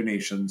dropped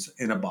donations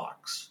in a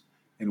box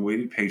and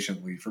waited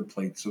patiently for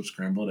plates of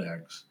scrambled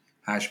eggs,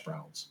 hash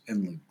browns,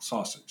 and link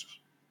sausages.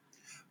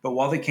 But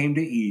while they came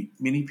to eat,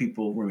 many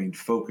people remained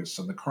focused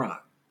on the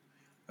crime.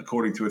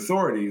 According to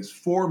authorities,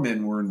 4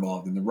 men were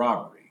involved in the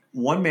robbery.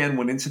 One man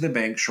went into the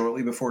bank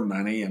shortly before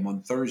 9 a.m.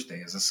 on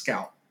Thursday as a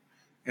scout,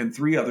 and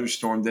 3 others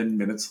stormed in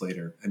minutes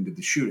later and did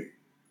the shooting.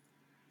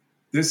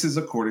 This is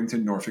according to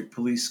Norfolk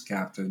Police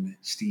Captain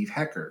Steve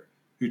Hecker,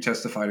 who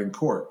testified in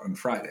court on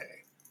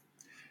Friday.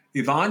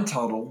 Yvonne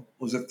Tuttle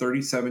was a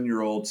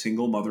 37-year-old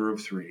single mother of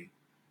 3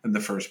 and the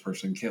first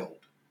person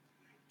killed.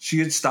 She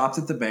had stopped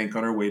at the bank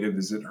on her way to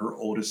visit her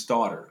oldest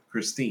daughter,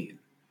 Christine,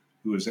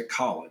 who was at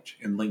college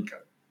in Lincoln.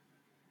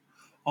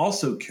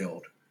 Also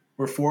killed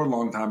were 4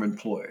 longtime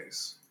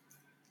employees.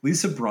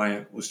 Lisa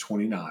Bryant was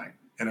 29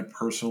 and a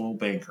personal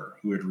banker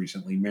who had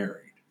recently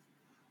married.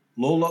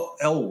 Lola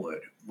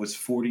Elwood was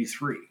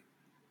 43,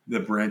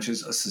 the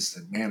branch's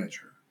assistant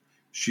manager.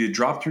 She had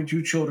dropped her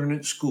 2 children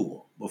at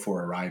school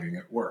before arriving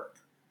at work.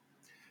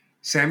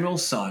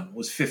 Samuel's son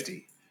was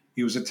 50.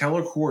 He was a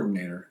teller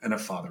coordinator and a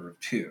father of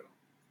 2.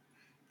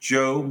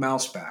 Jo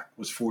Mouseback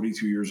was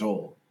 42 years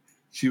old.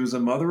 She was a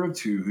mother of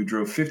 2 who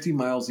drove 50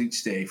 miles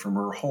each day from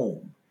her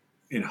home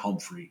in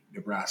Humphrey,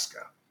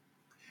 Nebraska.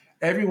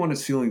 Everyone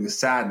is feeling the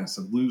sadness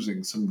of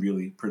losing some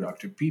really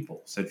productive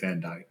people, said Van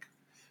Dyke,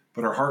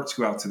 but our hearts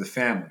go out to the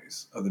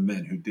families of the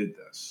men who did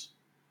this.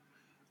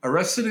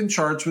 Arrested and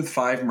charged with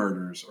 5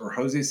 murders are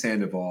Jose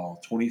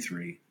Sandoval,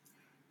 23,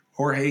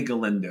 Jorge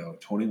Galindo,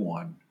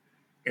 21,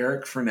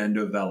 Eric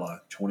Fernando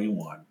Vela,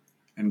 21,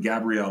 and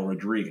Gabriel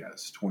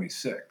Rodriguez,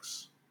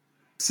 26.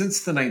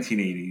 Since the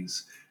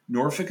 1980s,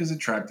 Norfolk has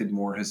attracted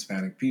more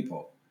Hispanic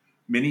people,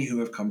 many who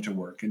have come to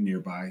work in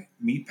nearby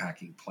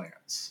meatpacking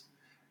plants.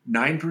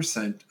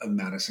 9% of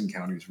Madison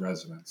County's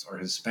residents are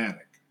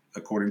Hispanic,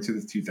 according to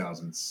the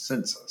 2000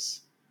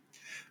 census.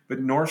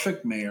 But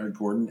Norfolk Mayor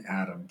Gordon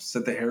Adams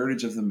said the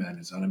heritage of the men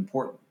is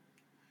unimportant.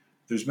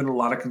 There's been a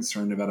lot of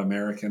concern about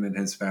American and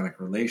Hispanic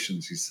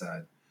relations, he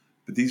said,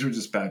 but these were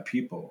just bad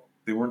people.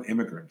 They weren't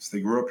immigrants. They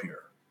grew up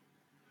here.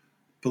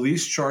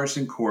 Police charged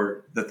in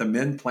court that the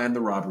men planned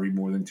the robbery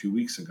more than 2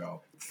 weeks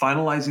ago,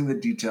 finalizing the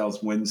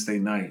details Wednesday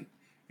night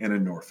in a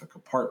Norfolk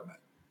apartment.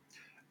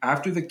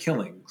 After the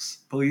killings,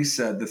 police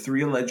said the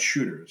 3 alleged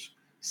shooters,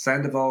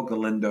 Sandoval,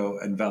 Galindo,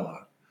 and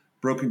Vela,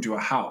 broke into a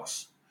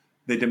house.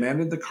 They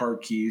demanded the car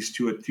keys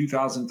to a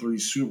 2003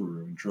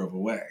 Subaru and drove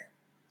away.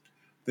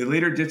 They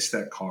later ditched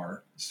that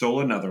car, stole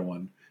another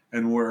one,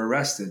 and were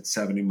arrested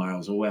 70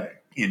 miles away,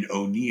 in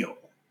O'Neill.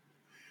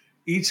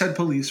 Each had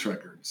police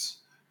records.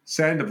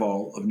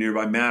 Sandoval of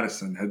nearby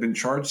Madison had been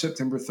charged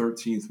September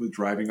 13th with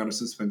driving on a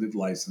suspended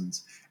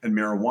license and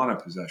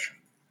marijuana possession.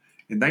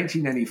 In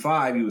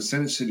 1995, he was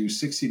sentenced to do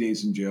 60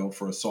 days in jail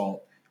for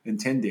assault and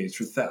 10 days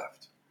for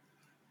theft.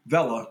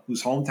 Vela,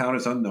 whose hometown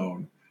is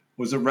unknown,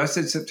 was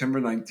arrested September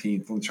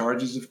 19th on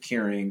charges of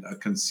carrying a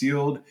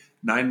concealed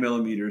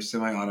 9mm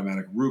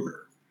semi-automatic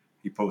Ruger.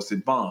 He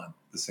posted bond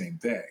the same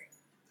day.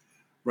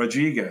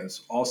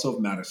 Rodriguez, also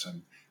of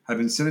Madison, had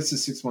been sentenced to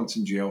 6 months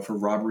in jail for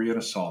robbery and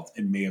assault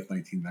in May of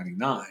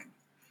 1999.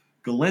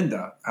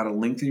 Galinda had a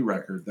lengthy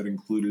record that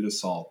included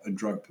assault and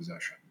drug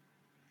possession.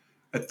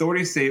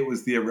 Authorities say it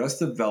was the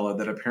arrest of Vela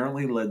that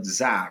apparently led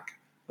Zach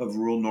of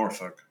rural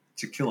Norfolk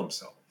to kill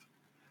himself.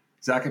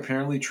 Zach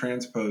apparently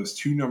transposed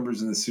 2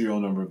 numbers in the serial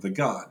number of the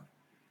gun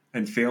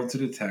and failed to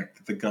detect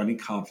that the gun he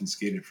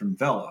confiscated from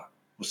Vela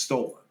was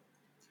stolen.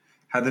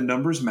 Had the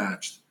numbers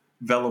matched,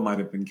 Vela might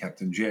have been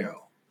kept in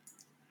jail.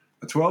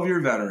 A 12-year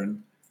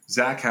veteran,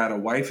 Zach had a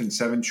wife and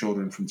 7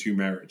 children from 2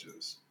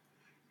 marriages.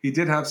 He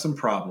did have some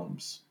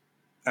problems,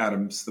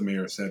 Adams, the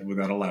mayor, said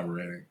without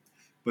elaborating,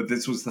 but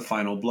this was the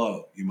final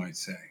blow, you might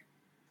say.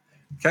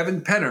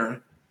 Kevin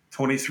Penner,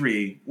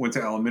 23, went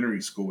to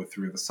elementary school with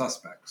 3 of the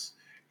suspects.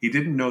 He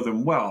didn't know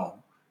them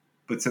well,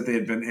 but said they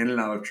had been in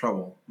and out of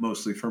trouble,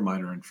 mostly for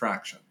minor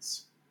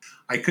infractions.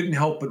 I couldn't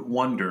help but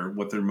wonder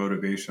what their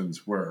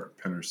motivations were,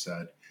 Penner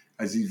said,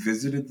 as he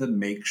visited the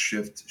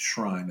makeshift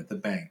shrine at the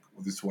bank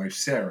with his wife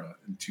Sarah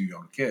and 2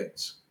 young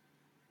kids.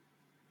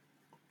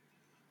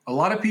 A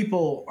lot of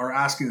people are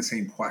asking the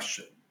same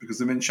question because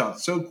the men shot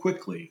so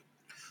quickly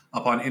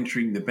upon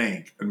entering the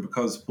bank and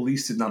because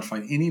police did not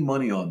find any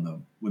money on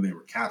them when they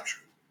were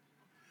captured.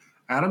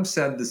 Adams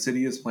said the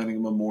city is planning a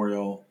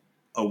memorial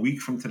a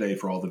week from today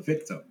for all the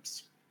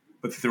victims,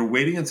 but they're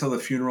waiting until the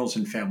funerals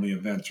and family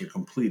events are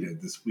completed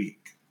this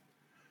week.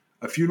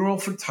 A funeral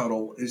for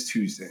Tuttle is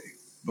Tuesday,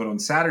 but on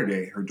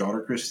Saturday, her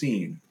daughter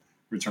Christine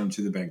returned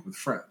to the bank with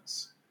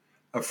friends.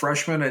 A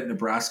freshman at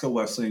Nebraska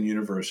Wesleyan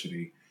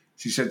University,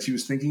 she said she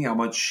was thinking how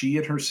much she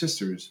and her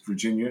sisters,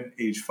 Virginia,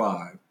 age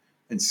 5,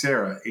 and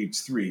Sarah,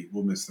 age 3,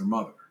 will miss their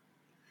mother.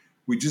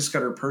 We just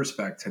got her purse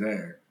back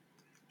today.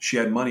 She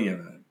had money in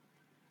it.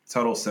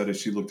 Tuttle said as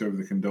she looked over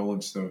the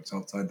condolence notes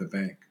outside the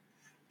bank.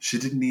 She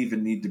didn't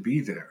even need to be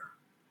there.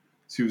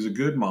 She was a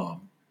good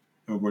mom,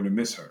 and we're going to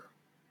miss her.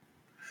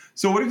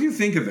 So what did you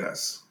think of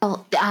this?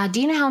 Well,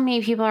 do you know how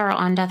many people are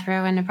on death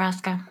row in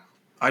Nebraska?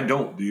 I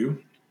don't, do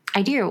you?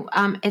 I do.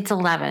 It's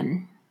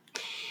 11.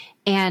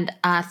 And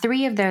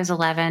 3 of those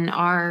 11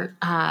 are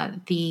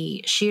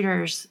the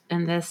shooters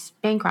in this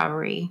bank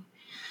robbery.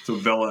 So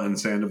Vela and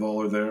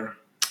Sandoval are there?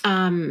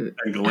 And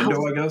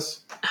Galindo, I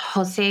guess?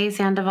 Jose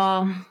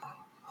Sandoval,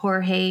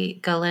 Jorge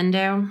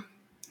Galindo,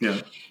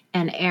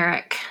 and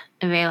Eric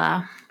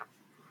Vela.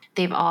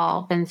 They've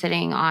all been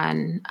sitting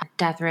on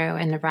death row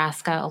in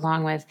Nebraska,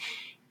 along with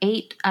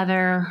 8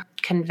 other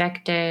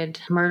convicted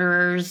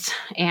murderers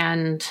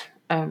and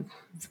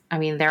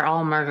they're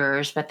all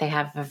murderers, but they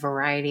have a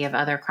variety of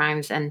other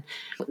crimes. And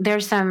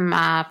there's some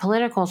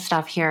political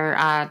stuff here.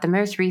 The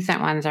most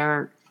recent ones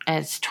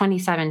is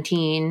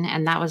 2017,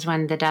 and that was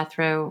when the death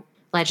row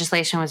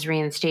legislation was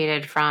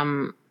reinstated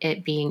from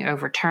it being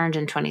overturned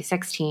in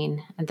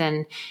 2016. And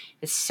then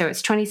it's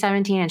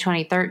 2017 and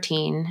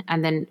 2013,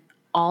 and then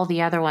all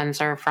the other ones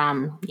are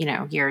from,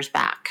 years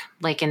back.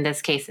 Like in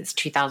this case, it's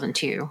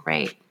 2002,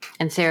 right?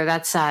 And so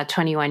that's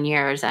 21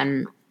 years.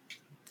 And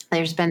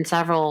there's been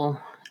several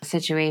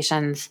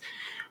situations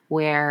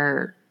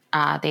where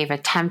they've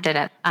attempted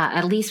it,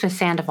 at least with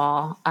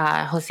Sandoval,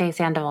 Jose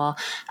Sandoval.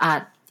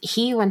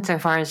 He went so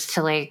far as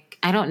to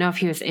I don't know if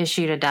he was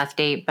issued a death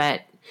date,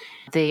 but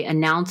the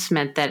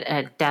announcement that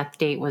a death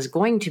date was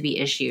going to be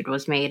issued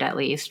was made, at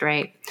least,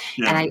 right?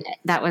 Yeah. And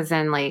that was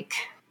in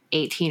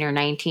 18 or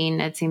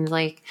 19, it seems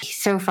like.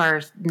 So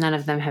far, none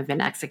of them have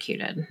been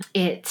executed.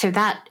 So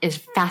that is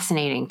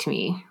fascinating to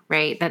me,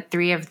 right? That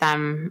three of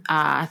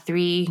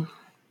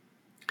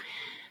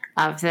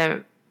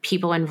the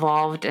people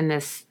involved in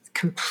this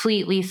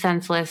completely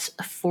senseless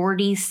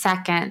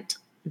 40-second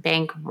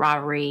bank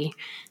robbery,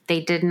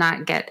 they did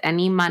not get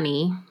any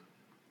money,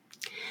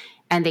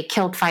 and they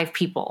killed 5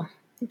 people.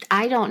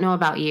 I don't know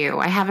about you.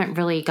 I haven't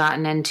really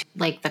gotten into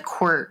the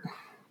court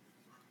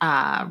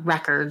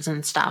records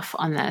and stuff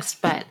on this,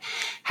 but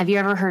have you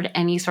ever heard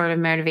any sort of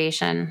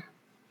motivation?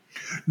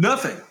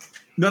 Nothing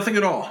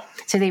at all.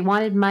 So they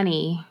wanted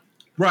money,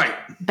 right?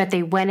 But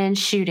they went in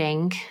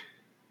shooting,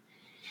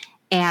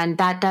 and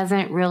that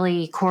doesn't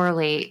really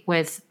correlate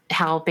with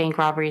how bank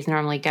robberies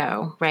normally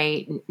go,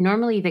 right?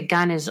 Normally the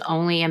gun is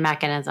only a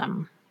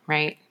mechanism,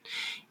 right?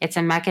 It's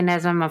a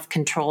mechanism of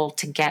control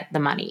to get the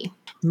money.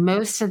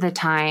 Most of the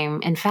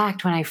time, in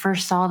fact, when I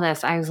first saw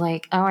this, I was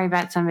like, oh, I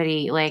bet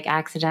somebody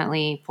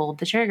accidentally pulled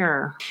the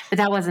trigger. But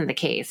that wasn't the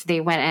case.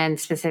 They went in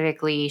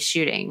specifically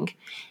shooting.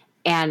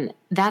 And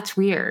that's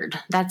weird.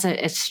 That's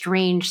a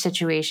strange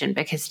situation,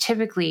 because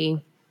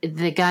typically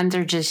the guns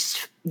are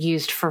just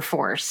used for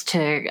force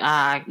to,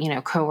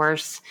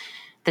 coerce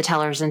the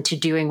tellers into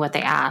doing what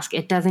they ask.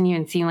 It doesn't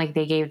even seem like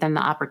they gave them the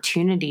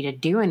opportunity to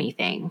do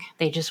anything.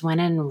 They just went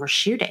in and were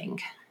shooting.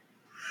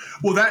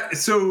 Well,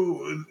 that's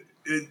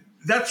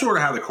sort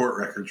of how the court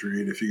records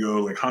read. If you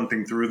go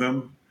hunting through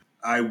them,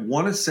 I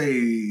want to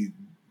say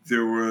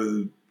there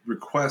were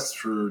requests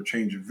for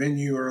change of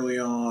venue early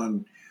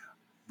on,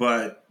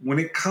 but when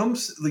it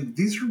comes,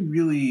 these are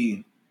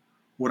really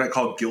what I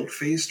call guilt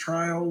phase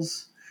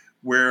trials,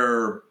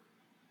 where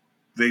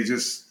they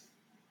just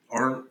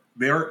aren't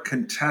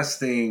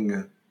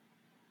contesting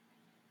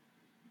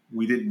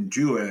we didn't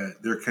do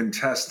it. They're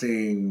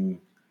contesting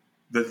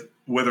that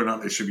whether or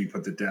not they should be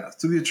put to death.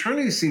 So the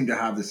attorneys seem to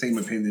have the same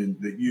opinion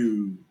that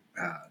you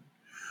had.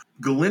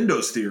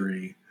 Galindo's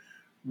theory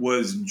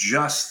was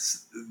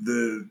just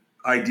the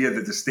idea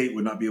that the state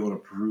would not be able to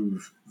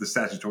prove the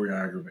statutory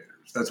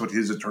aggravators. That's what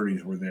his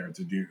attorneys were there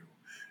to do,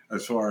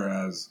 as far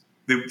as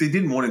they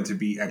didn't want him to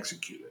be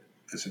executed,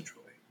 essentially.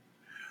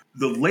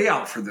 The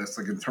layout for this,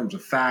 in terms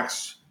of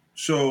facts,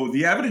 so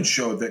the evidence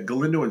showed that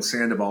Galindo and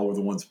Sandoval were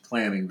the ones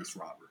planning this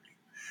robbery.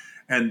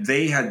 And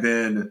they had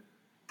been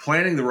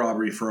planning the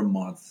robbery for a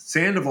month.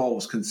 Sandoval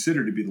was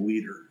considered to be the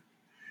leader.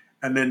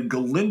 And then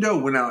Galindo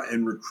went out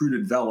and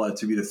recruited Vela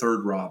to be the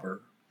third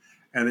robber.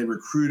 And they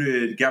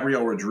recruited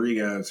Gabriel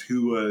Rodriguez,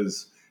 who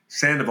was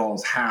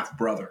Sandoval's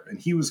half-brother. And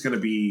he was going to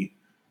be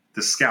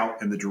the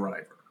scout and the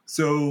driver.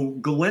 So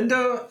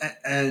Galindo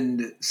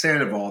and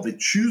Sandoval, they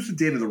choose the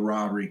date of the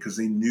robbery because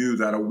they knew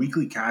that a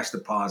weekly cash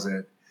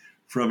deposit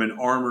from an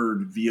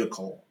armored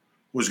vehicle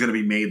was going to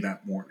be made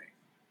that morning.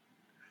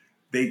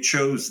 They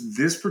chose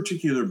this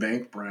particular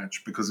bank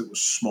branch because it was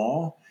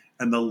small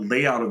and the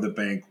layout of the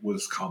bank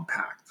was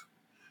compact.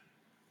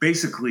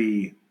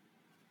 Basically,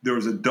 there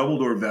was a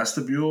double-door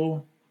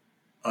vestibule,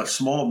 a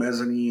small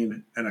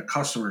mezzanine, and a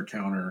customer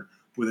counter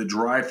with a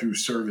drive-through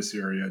service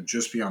area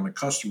just beyond the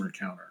customer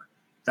counter.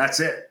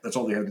 That's it. That's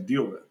all they had to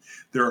deal with.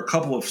 There are a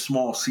couple of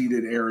small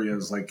seated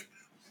areas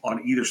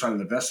on either side of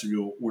the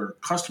vestibule where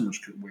customers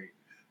could wait,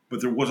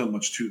 but there wasn't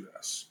much to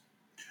this.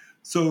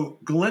 So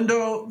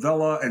Galindo,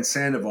 Vela, and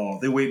Sandoval,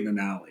 they wait in an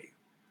alley.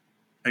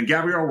 And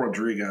Gabriel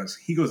Rodriguez,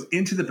 he goes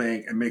into the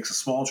bank and makes a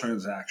small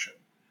transaction.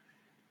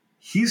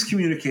 He's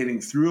communicating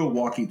through a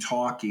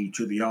walkie-talkie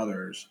to the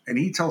others, and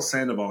he tells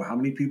Sandoval how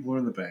many people are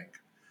in the bank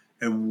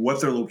and what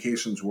their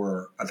locations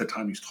were at the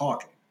time he's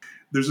talking.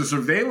 There's a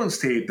surveillance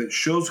tape that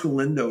shows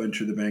Galindo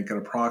enter the bank at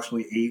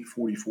approximately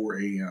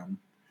 8:44 a.m.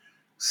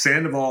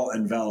 Sandoval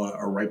and Vela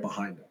are right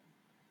behind him.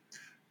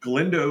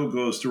 Galindo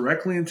goes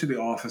directly into the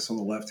office on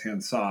the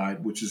left-hand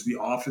side, which is the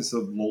office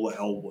of Lola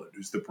Elwood,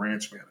 who's the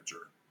branch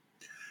manager.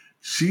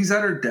 She's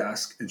at her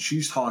desk, and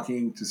she's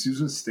talking to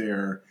Susan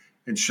Stair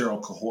and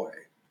Cheryl Cahoy.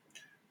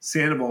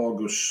 Sandoval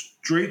goes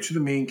straight to the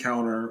main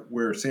counter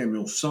where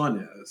Samuel's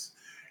son is,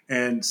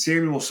 and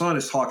Samuel's son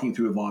is talking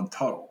to Yvonne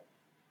Tuttle.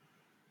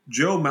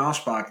 Joe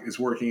Mausbach is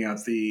working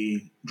at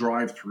the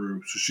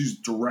drive-thru, so she's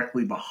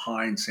directly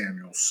behind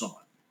Samuel's son.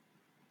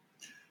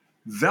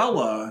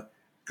 Vela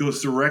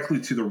goes directly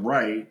to the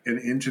right and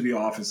into the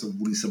office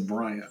of Lisa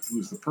Bryant, who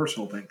is the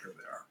personal banker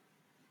there.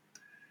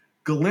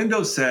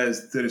 Galindo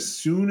says that as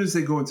soon as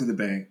they go into the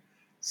bank,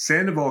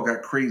 Sandoval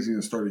got crazy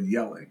and started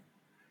yelling.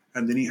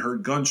 And then he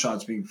heard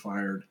gunshots being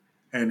fired,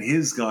 and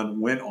his gun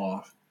went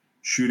off,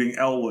 shooting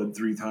Elwood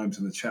 3 times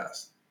in the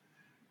chest.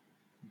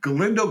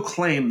 Galindo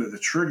claimed that the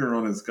trigger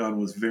on his gun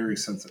was very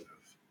sensitive.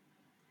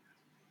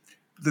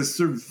 The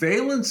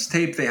surveillance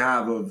tape they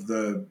have of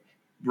the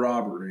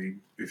robbery,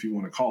 if you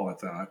want to call it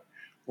that,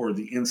 or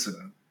the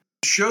incident,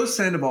 shows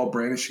Sandoval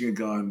brandishing a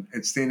gun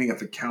and standing at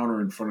the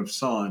counter in front of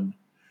Son,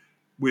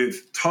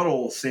 with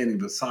Tuttle standing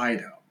beside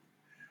him.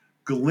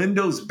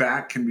 Galindo's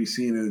back can be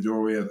seen in the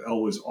doorway of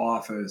Elwood's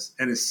office,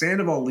 and as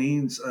Sandoval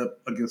leans up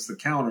against the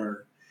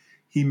counter,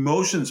 he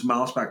motions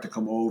Mouseback to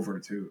come over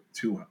to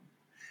him.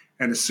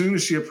 And as soon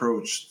as she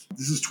approached,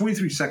 this is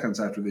 23 seconds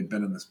after they've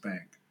been in this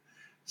bank,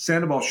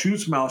 Sandoval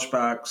shoots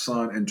Mouseback,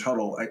 Son, and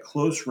Tuttle at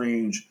close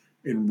range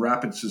in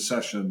rapid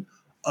succession,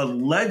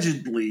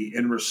 allegedly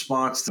in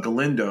response to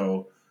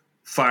Galindo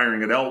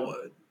firing at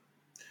Elwood.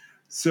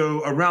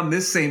 So around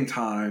this same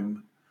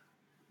time,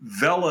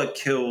 Vela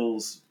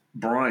kills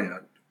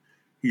Bryant.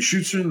 He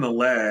shoots her in the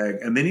leg,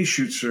 and then he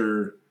shoots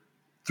her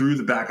through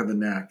the back of the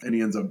neck, and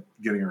he ends up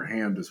getting her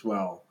hand as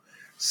well.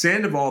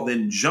 Sandoval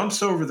then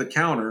jumps over the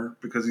counter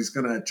because he's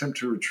going to attempt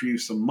to retrieve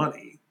some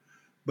money.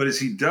 But as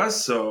he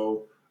does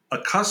so, a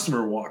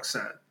customer walks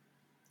in.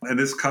 And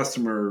this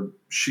customer,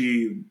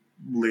 she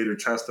later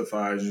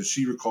testifies, and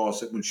she recalls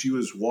that when she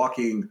was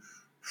walking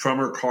from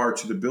her car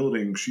to the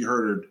building, she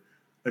heard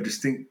a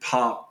distinct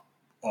pop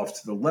off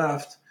to the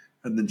left,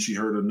 and then she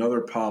heard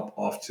another pop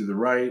off to the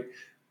right.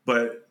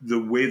 But the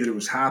way that it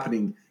was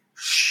happening,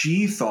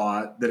 she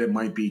thought that it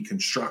might be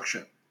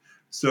construction.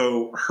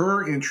 So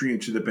her entry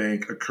into the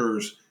bank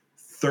occurs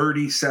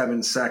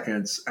 37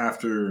 seconds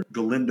after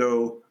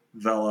Galindo,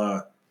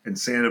 Vela, and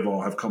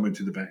Sandoval have come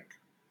into the bank.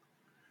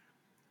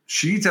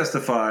 She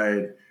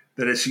testified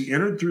that as she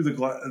entered through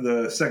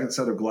the second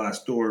set of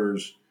glass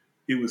doors,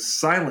 it was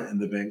silent in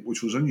the bank,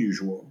 which was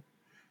unusual.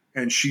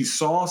 And she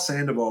saw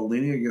Sandoval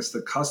leaning against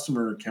the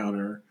customer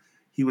counter.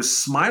 He was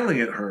smiling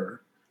at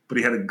her, but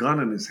he had a gun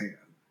in his hand.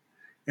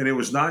 And it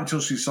was not until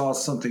she saw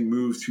something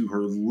move to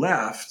her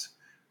left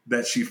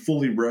that she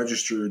fully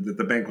registered that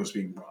the bank was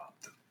being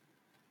robbed.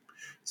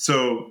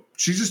 So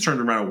she just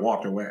turned around and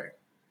walked away.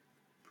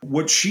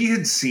 What she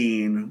had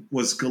seen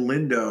was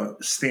Galindo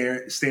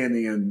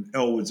standing in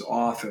Elwood's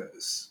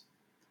office.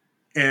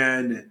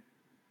 And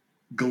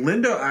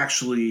Galindo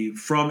actually,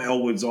 from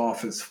Elwood's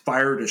office,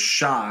 fired a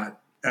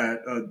shot at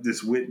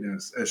this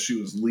witness as she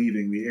was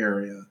leaving the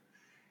area.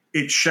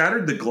 It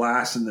shattered the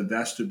glass in the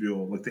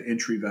vestibule, like the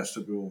entry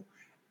vestibule,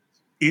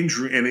 and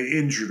it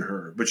injured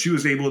her. But she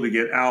was able to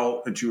get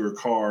out into her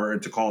car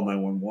and to call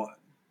 911.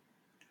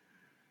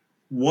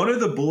 One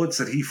of the bullets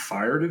that he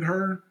fired at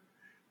her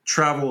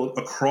traveled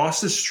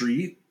across the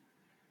street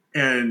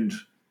and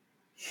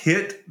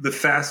hit the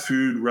fast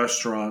food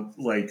restaurant,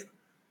 like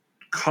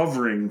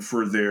covering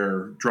for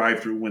their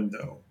drive-through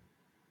window.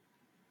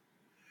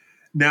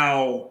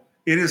 Now,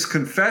 in his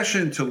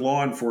confession to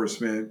law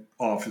enforcement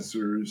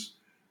officers,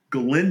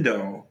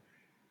 Galindo,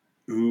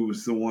 who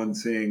was the one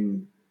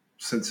saying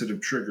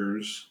sensitive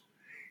triggers,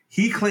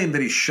 he claimed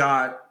that he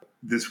shot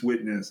this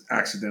witness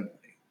accidentally.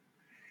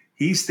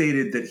 He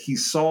stated that he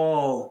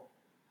saw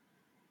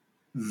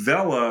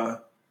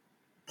Vela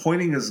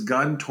pointing his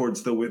gun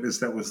towards the witness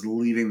that was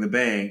leaving the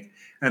bank,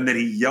 and that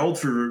he yelled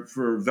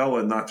for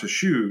Vela not to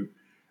shoot,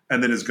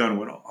 and then his gun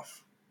went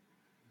off.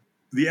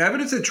 The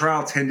evidence at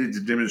trial tended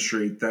to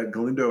demonstrate that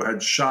Galindo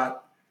had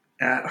shot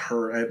at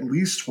her at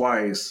least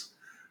twice,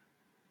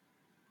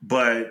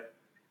 but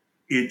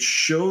it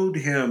showed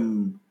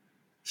him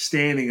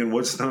standing in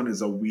what's known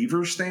as a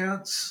Weaver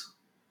stance,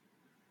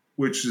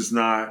 which is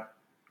not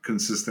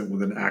consistent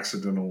with an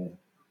accidental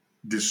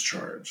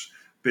discharge.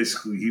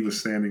 Basically, he was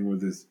standing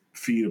with his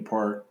feet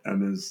apart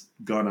and his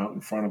gun out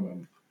in front of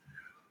him,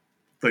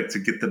 like to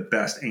get the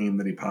best aim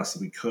that he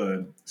possibly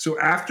could. So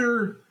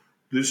after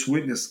this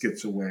witness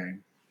gets away,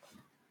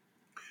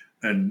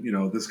 and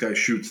this guy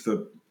shoots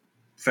the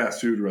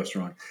fast food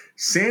restaurant,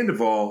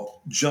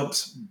 Sandoval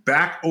jumps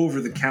back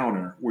over the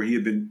counter where he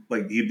had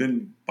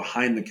been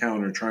behind the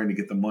counter trying to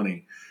get the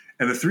money,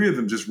 and the three of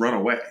them just run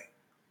away.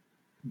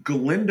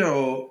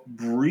 Galindo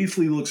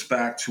briefly looks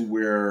back to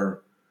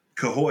where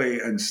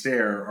Cahoy and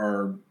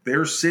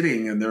they're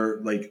sitting, and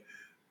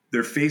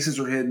their faces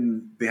are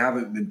hidden. They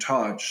haven't been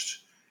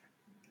touched.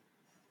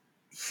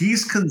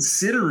 He's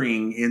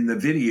considering in the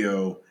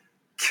video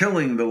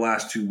killing the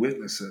last two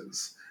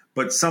witnesses,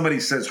 but somebody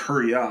says,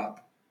 "Hurry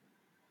up."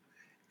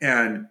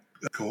 And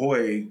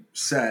Cheryl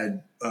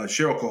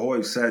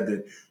Cahoy said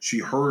that she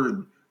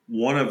heard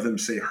one of them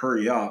say,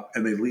 "Hurry up,"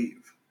 and they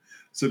leave.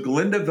 So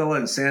Galindo, Vela,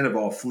 and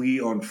Sandoval flee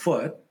on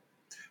foot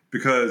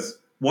because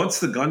once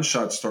the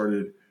gunshot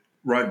started,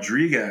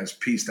 Rodriguez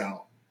pieced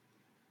out.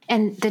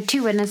 And the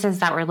two witnesses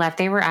that were left,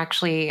 they were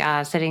actually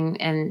sitting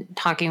and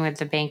talking with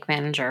the bank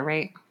manager,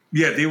 right?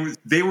 Yeah,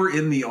 they were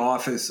in the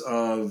office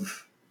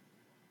of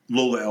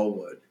Lola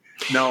Elwood.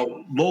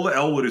 Now, Lola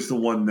Elwood is the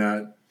one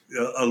that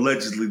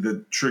allegedly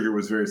the trigger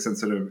was very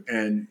sensitive,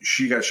 and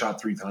she got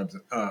shot 3 times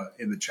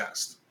in the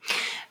chest.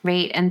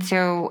 Right. And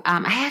so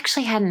I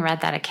actually hadn't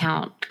read that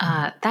account.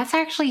 That's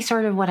actually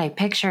sort of what I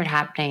pictured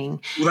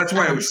happening. Well, that's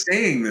why I was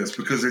saying this,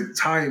 because it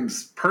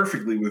times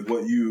perfectly with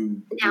what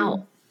you...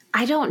 Now,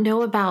 I don't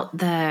know about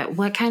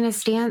what kind of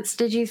stance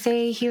did you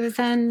say he was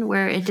in,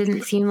 where it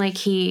didn't seem like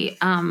he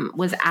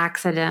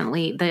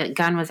the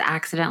gun was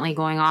accidentally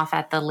going off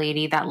at the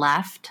lady that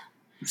left?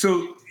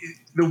 So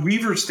the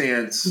Weaver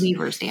stance.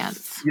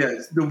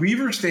 Yes, the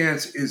Weaver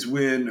stance is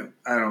when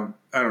I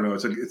don't know.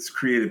 It's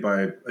created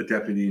by a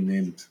deputy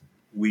named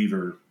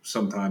Weaver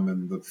sometime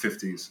in the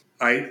 50s.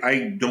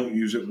 I don't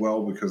use it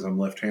well because I'm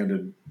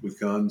left-handed with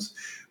guns.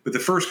 But the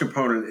first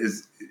component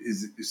is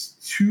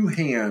 2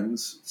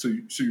 hands. So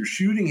your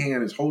shooting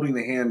hand is holding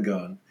the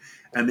handgun,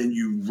 and then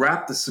you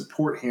wrap the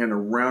support hand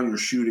around your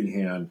shooting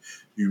hand.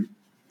 You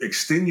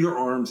extend your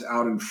arms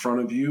out in front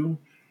of you,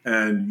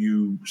 and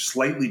you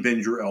slightly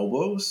bend your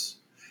elbows,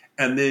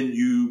 and then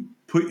you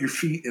put your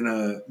feet in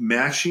a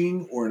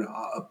matching or an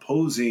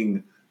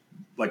opposing,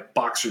 like,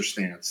 boxer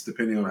stance,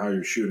 depending on how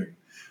you're shooting.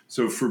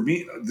 So for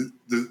me,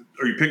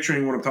 are you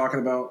picturing what I'm talking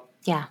about?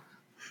 Yeah.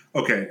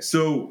 Okay,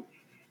 so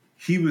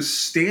he was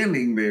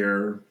standing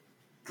there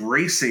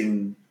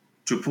bracing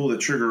to pull the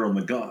trigger on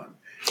the gun.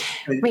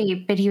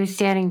 Wait, but he was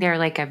standing there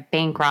like a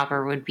bank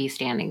robber would be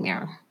standing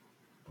there.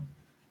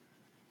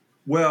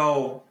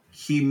 Well,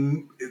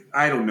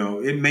 I don't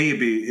know. It may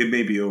be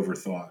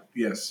overthought.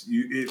 Yes,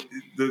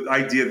 the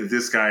idea that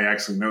this guy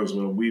actually knows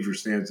what a Weaver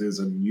stance is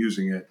and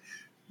using it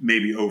may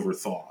be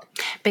overthought.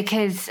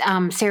 Because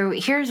so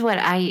here's what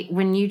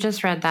when you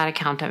just read that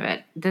account of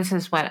it, this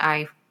is what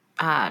I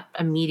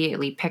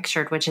immediately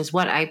pictured, which is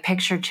what I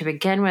pictured to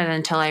begin with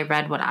until I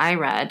read what I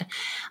read.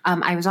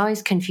 I was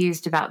always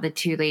confused about the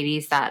 2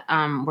 ladies that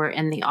were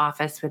in the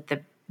office with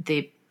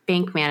the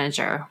bank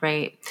manager,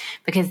 right?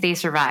 Because they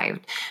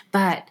survived.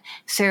 But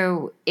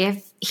so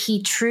if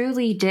he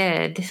truly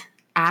did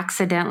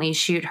accidentally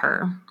shoot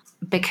her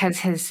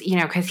because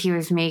because he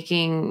was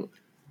making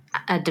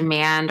a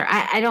demand, or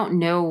I don't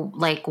know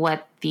like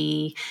what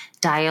the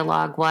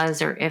dialogue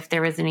was or if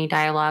there was any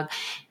dialogue,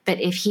 but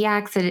if he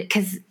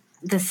because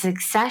the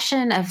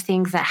succession of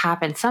things that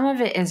happen, some of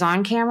it is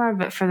on camera,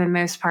 but for the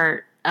most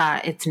part,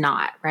 it's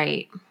not,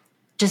 right?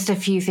 Just a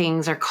few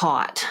things are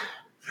caught.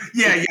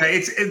 Yeah.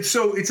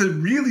 It's a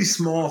really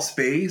small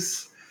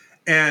space.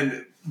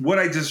 And what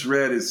I just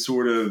read is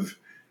sort of,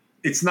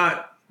 it's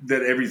not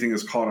that everything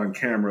is caught on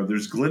camera.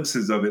 There's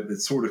glimpses of it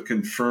that sort of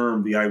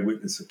confirm the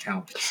eyewitness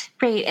account.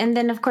 Right. And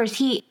then, of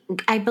course,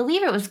 I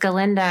believe it was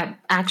Galinda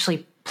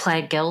actually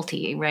pled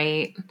guilty,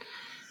 right?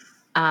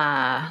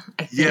 I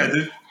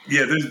think.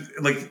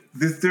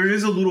 There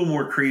is a little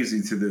more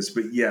crazy to this,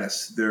 but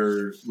yes,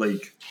 they're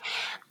like...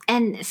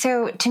 And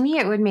so to me,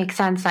 it would make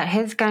sense that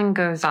his gun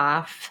goes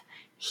off.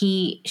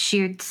 He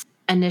shoots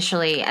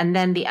initially, and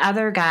then the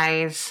other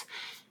guys,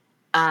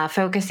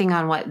 focusing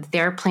on what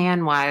their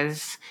plan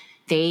was,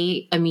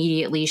 they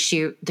immediately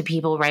shoot the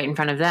people right in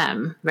front of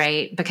them,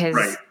 right?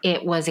 Because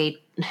it was a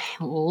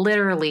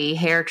literally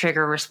hair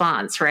trigger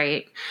response,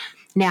 right?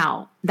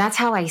 Now, that's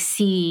how I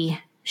see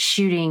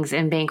shootings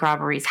and bank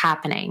robberies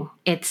happening.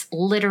 It's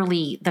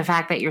literally the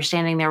fact that you're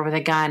standing there with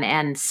a gun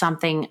and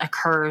something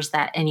occurs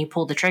and you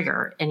pull the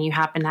trigger and you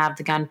happen to have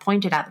the gun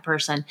pointed at the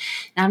person.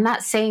 Now, I'm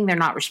not saying they're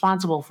not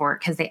responsible for it,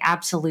 because they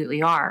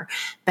absolutely are.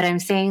 But I'm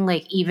saying,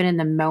 like, even in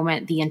the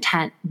moment, the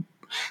intent,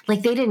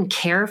 like, they didn't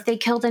care if they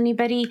killed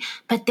anybody,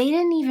 but they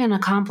didn't even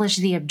accomplish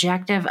the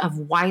objective of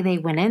why they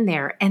went in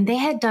there. And they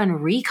had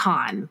done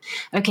recon.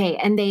 Okay.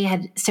 And they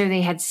had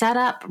set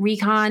up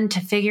recon to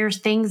figure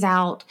things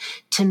out,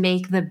 to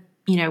make the,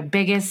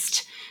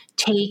 biggest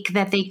take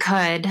that they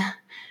could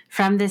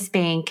from this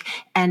bank.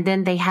 And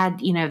then they had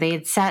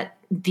set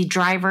the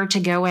driver to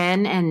go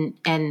in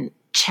and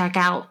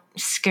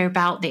scope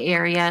out the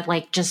area,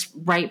 like, just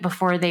right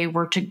before they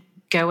were to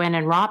go in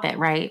and rob it.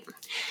 Right.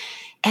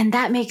 And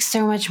that makes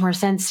so much more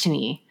sense to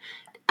me.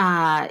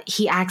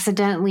 He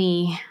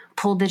accidentally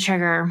pulled the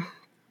trigger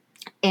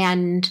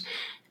and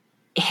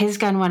his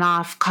gun went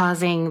off,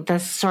 causing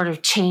this sort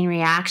of chain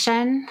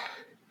reaction.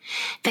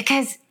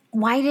 Because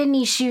why didn't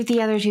he shoot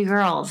the other 2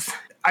 girls?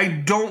 I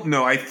don't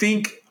know. I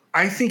think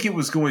it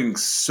was going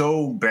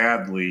so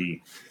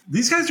badly.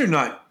 These guys are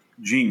not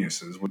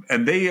geniuses,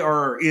 and they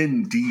are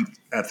in deep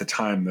at the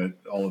time that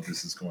all of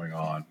this is going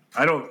on.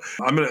 I'm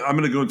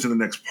gonna go into the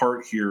next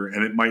part here,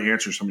 and it might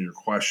answer some of your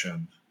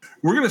question.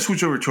 We're going to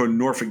switch over to a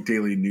Norfolk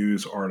Daily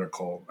News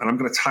article, and I'm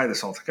going to tie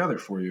this all together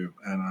for you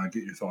and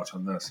get your thoughts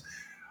on this.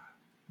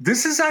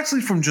 This is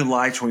actually from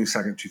July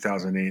 22nd,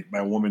 2008, by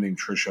a woman named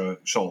Tricia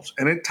Schultz,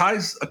 and it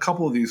ties a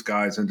couple of these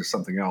guys into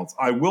something else.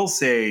 I will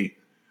say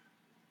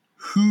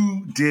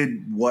who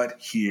did what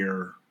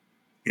here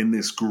in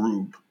this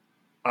group,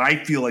 I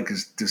feel like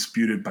is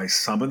disputed by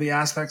some of the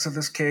aspects of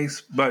this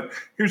case. But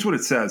here's what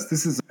it says.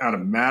 This is out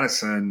of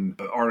Madison.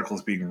 The article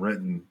is being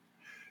written.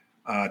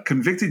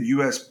 Convicted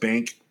U.S.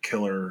 bank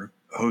killer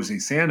Jose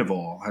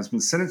Sandoval has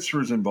been sentenced for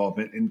his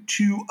involvement in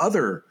 2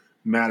 other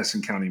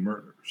Madison County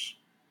murders.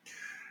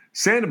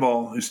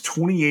 Sandoval is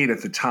 28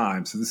 at the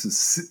time, so this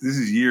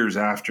is years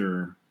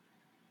after.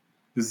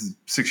 This is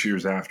 6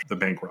 years after the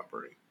bank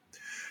robbery.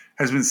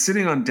 Has been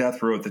sitting on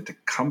death row at the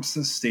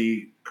Tecumseh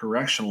State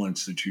Correctional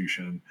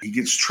Institution. He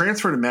gets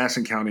transferred to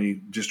Madison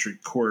County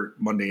District Court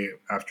Monday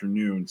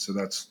afternoon, so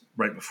that's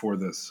right before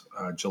this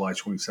July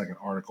 22nd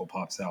article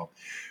pops out,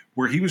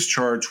 where he was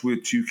charged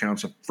with 2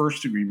 counts of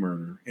first-degree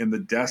murder in the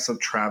deaths of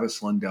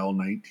Travis Lundell,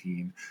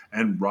 19,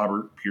 and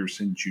Robert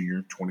Pearson Jr.,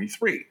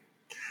 23.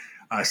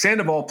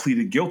 Sandoval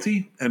pleaded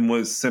guilty and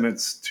was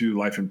sentenced to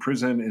life in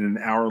prison in an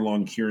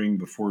hour-long hearing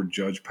before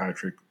Judge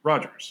Patrick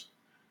Rogers.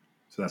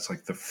 So that's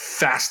like the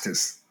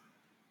fastest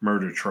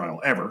murder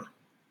trial ever.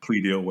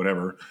 Plea deal,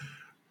 whatever.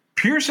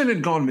 Pearson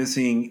had gone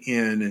missing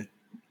in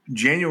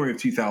January of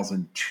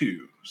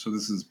 2002. So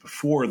this is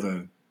before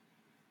the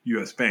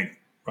U.S. Bank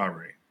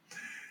robbery.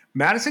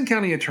 Madison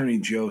County Attorney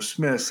Joe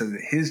Smith said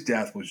that his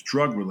death was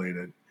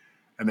drug-related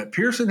and that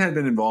Pearson had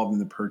been involved in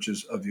the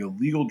purchase of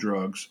illegal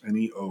drugs and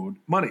he owed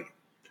money.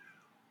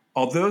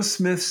 Although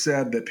Smith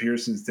said that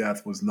Pearson's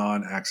death was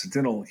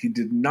non-accidental, he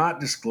did not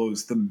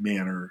disclose the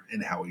manner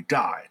and how he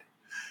died.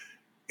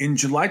 In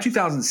July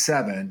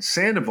 2007,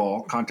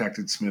 Sandoval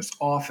contacted Smith's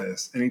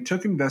office and he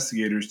took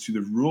investigators to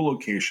the rural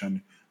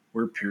location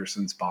where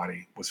Pearson's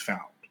body was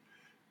found.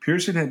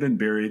 Pearson had been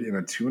buried in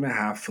a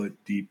 2.5-foot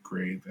deep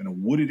grave in a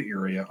wooded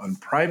area on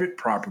private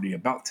property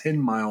about 10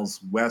 miles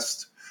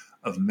west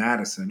of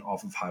Madison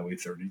off of Highway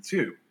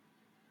 32.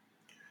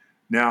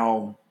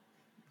 Now,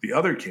 the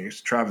other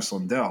case, Travis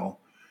Lundell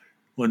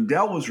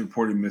was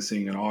reported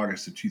missing in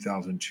August of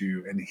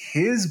 2002, and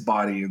his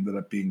body ended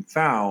up being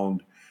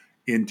found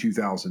in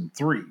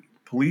 2003.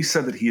 Police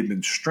said that he had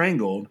been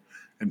strangled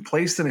and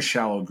placed in a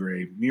shallow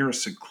grave near a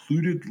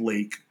secluded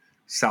lake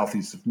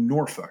southeast of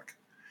Norfolk.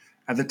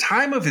 At the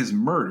time of his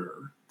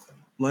murder,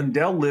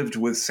 Lundell lived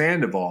with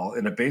Sandoval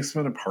in a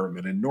basement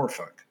apartment in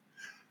Norfolk.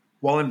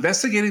 While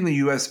investigating the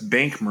U.S.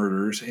 Bank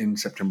murders in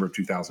September of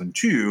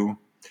 2002,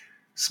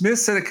 Smith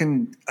said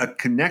a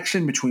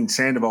connection between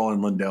Sandoval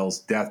and Lundell's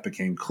death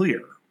became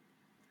clear.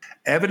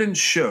 Evidence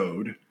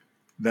showed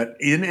that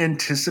in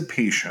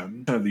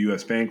anticipation of the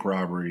U.S. Bank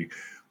robbery,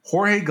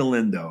 Jorge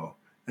Galindo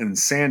and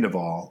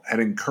Sandoval had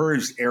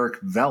encouraged Eric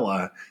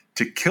Vela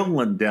to kill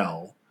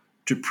Lundell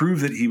to prove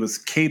that he was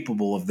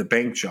capable of the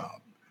bank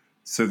job.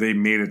 So they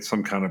made it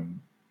some kind of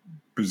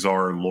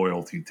bizarre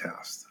loyalty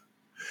test.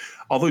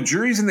 Although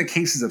juries in the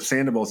cases of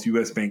Sandoval's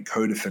U.S. Bank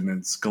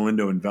co-defendants,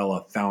 Galindo and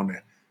Vela, found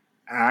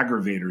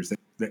aggravators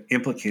that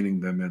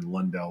implicating them in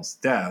Lundell's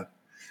death,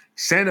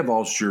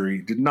 Sandoval's jury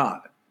did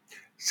not.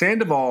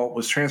 Sandoval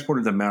was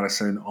transported to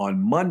Madison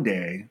on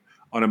Monday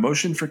on a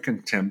motion for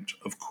contempt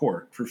of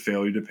court for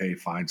failure to pay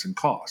fines and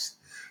costs.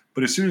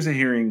 But as soon as the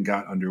hearing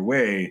got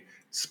underway,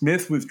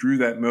 Smith withdrew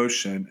that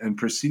motion and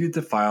proceeded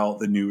to file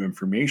the new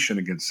information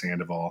against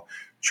Sandoval,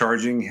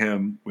 charging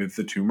him with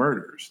the 2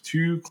 murders,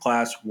 2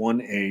 Class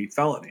 1A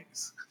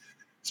felonies.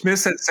 Smith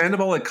said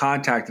Sandoval had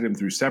contacted him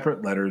through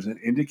separate letters and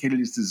indicated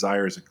his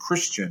desire as a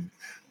Christian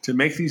to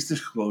make these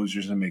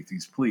disclosures and make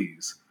these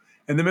pleas.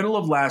 In the middle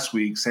of last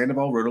week,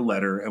 Sandoval wrote a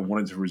letter and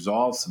wanted to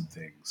resolve some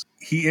things.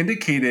 He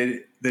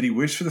indicated that he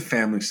wished for the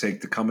family's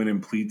sake to come in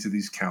and plead to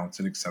these counts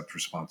and accept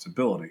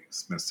responsibility,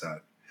 Smith said.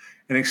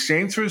 In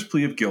exchange for his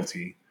plea of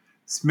guilty,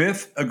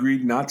 Smith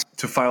agreed not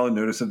to file a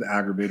notice of the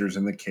aggravators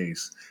in the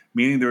case,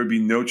 meaning there would be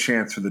no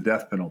chance for the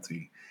death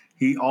penalty.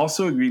 He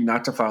also agreed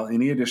not to file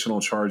any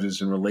additional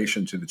charges in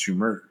relation to the 2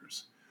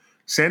 murders.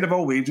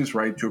 Sandoval waived his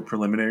right to a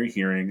preliminary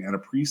hearing and a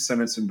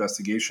pre-sentence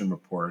investigation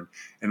report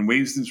and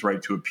waives his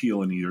right to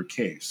appeal in either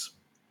case.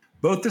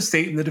 Both the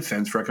state and the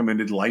defense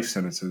recommended life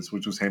sentences,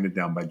 which was handed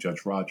down by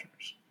Judge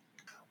Rogers.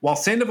 While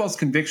Sandoval's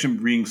conviction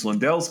brings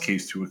Lundell's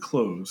case to a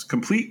close,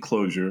 complete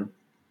closure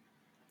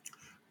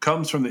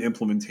comes from the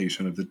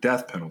implementation of the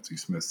death penalty,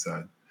 Smith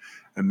said.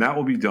 And that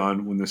will be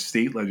done when the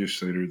state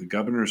legislature, the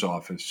governor's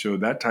office, show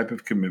that type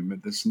of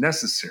commitment that's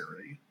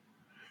necessary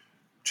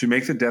to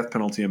make the death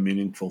penalty a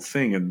meaningful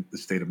thing in the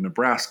state of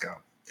Nebraska.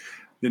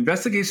 The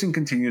investigation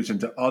continues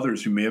into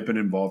others who may have been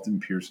involved in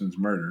Pearson's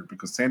murder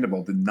because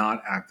Sandoval did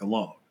not act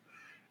alone.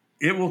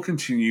 It will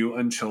continue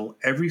until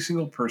every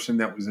single person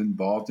that was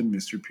involved in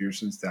Mr.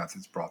 Pearson's death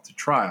is brought to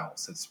trial,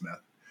 said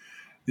Smith.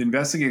 The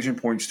investigation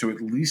points to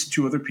at least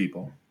 2 other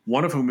people,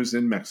 one of whom is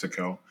in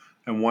Mexico,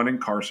 and one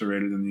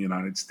incarcerated in the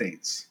United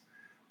States.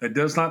 That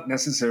does not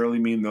necessarily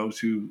mean those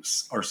who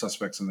are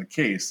suspects in the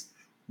case.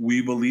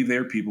 We believe they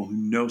are people who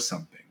know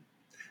something,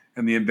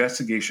 and the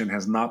investigation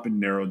has not been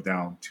narrowed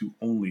down to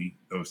only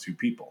those 2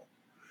 people.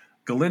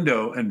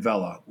 Galindo and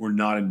Vela were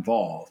not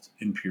involved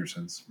in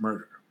Pearson's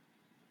murder.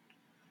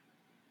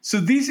 So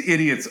these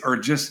idiots are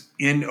just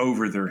in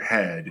over their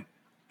head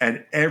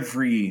at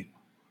every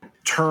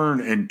turn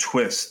and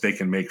twist they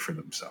can make for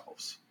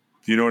themselves.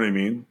 Do you know what I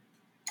mean?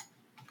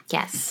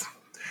 Yes.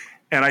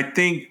 And I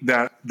think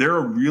that they're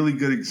a really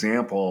good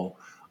example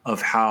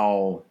of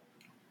how.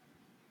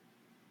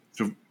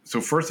 So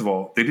first of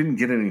all, they didn't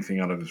get anything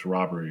out of this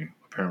robbery,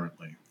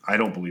 apparently. I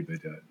don't believe they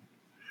did.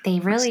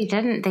 They really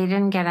didn't. They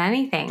didn't get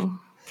anything.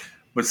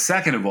 But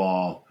second of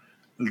all,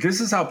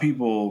 this is how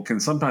people can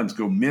sometimes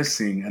go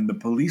missing and the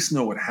police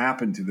know what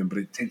happened to them, but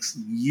it takes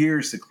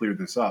years to clear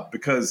this up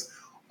because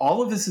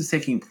all of this is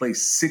taking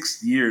place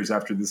 6 years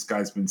after this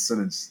guy's been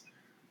sentenced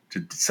to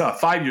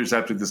 5 years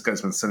after this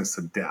guy's been sentenced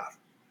to death.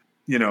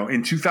 You know,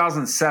 in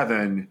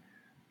 2007,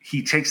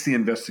 he takes the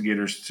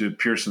investigators to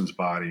Pearson's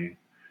body,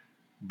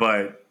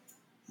 but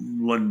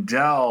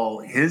Lundell,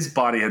 his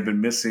body had been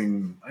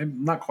missing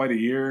not quite a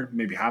year,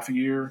 maybe half a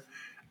year,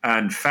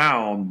 and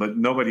found, but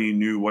nobody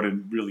knew what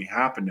had really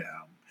happened to him.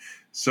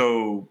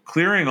 So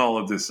clearing all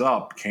of this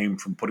up came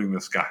from putting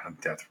this guy on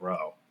death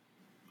row.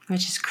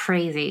 Which is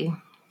crazy.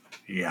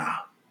 Yeah.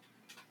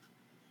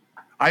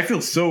 I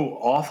feel so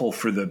awful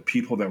for the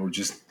people that were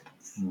just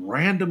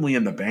randomly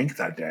in the bank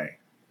that day.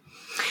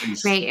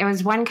 Right. It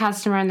was one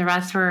customer and the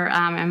rest were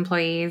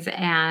employees.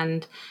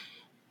 And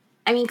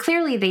I mean,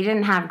 clearly they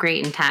didn't have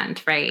great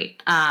intent,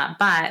 right?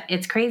 But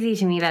it's crazy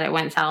to me that it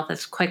went south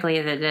as quickly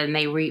as it did and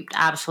they reaped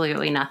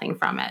absolutely nothing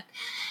from it.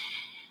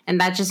 And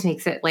that just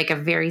makes it like a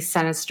very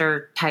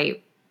sinister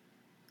type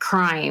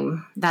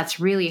crime that's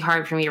really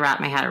hard for me to wrap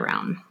my head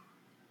around.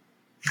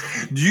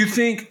 Do you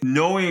think,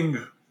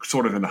 knowing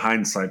sort of in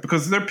hindsight,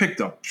 because they're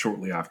picked up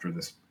shortly after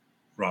this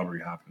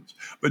robbery happens,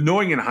 but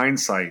knowing in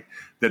hindsight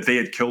that they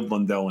had killed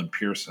Lundell and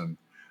Pearson,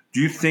 do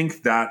you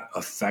think that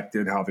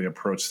affected how they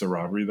approached the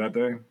robbery that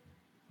day?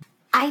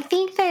 I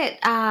think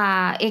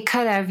that it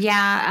could have,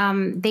 yeah.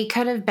 They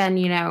could have been,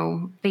 you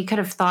know, they could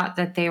have thought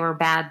that they were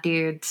bad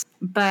dudes.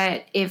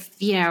 But if,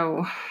 you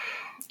know,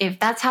 if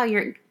that's how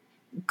you're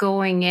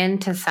going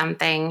into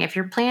something, if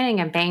you're planning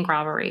a bank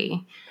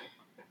robbery,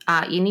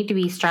 you need to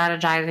be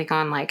strategizing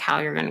on like how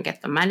you're going to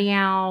get the money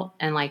out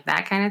and like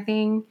that kind of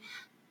thing.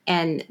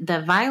 And the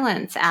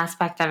violence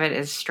aspect of it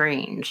is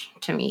strange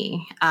to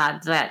me.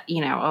 That, you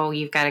know, oh,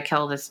 you've got to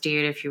kill this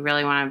dude if you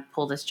really want to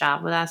pull this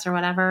job with us or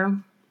whatever.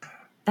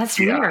 That's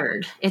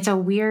weird. That's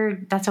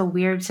a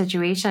weird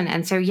situation.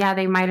 And so, yeah,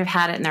 they might have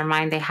had it in their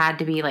mind. They had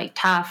to be like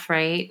tough,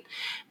 right?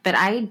 But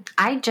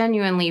I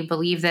genuinely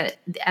believe that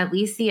at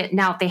least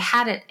now they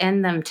had it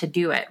in them to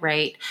do it,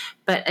 right?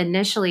 But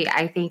initially,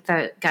 I think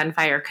the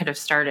gunfire could have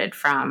started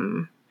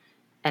from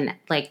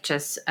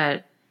just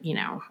a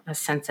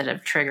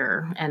sensitive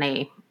trigger and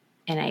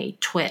a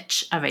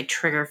twitch of a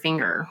trigger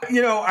finger.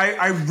 You know,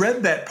 I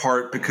read that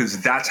part because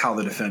that's how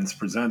the defense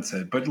presents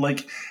it. But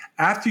like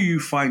after you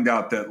find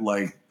out that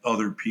like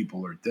other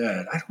people are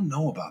dead, I don't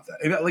know about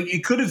that. Like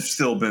it could have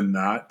still been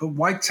that, but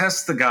why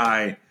test the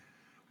guy?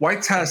 Why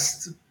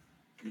test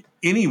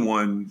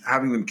anyone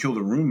having them kill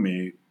a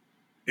roommate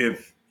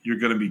if you're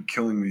going to be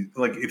killing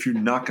if you're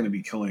not going to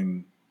be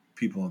killing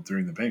people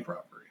during the bank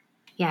robbery?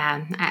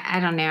 Yeah, I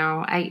don't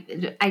know.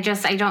 I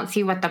don't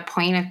see what the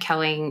point of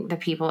killing the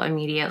people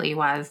immediately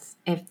was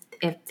if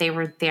they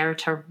were there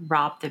to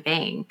rob the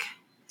bank.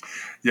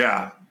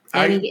 Yeah.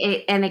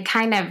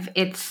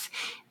 It's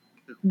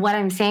what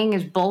I'm saying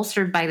is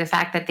bolstered by the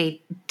fact that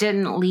they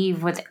didn't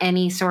leave with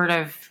any sort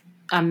of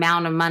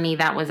amount of money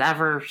that was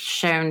ever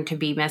shown to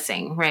be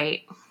missing,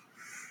 right?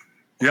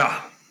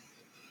 Yeah.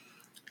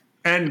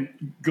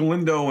 And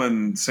Galindo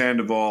and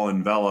Sandoval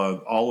and Vela,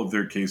 all of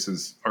their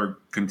cases are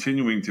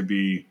continuing to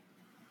be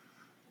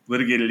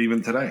litigated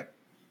even today.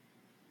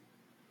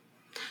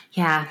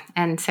 Yeah,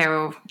 and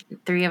so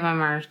 3 of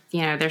them are,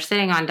 they're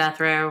sitting on death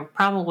row,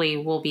 probably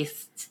will be,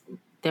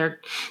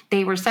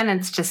 they were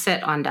sentenced to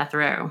sit on death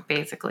row,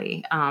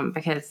 basically,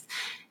 because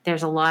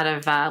there's a lot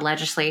of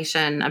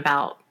legislation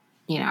about,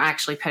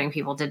 actually putting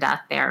people to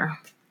death there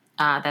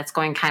that's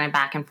going kind of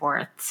back and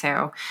forth.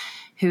 So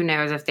who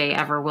knows if they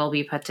ever will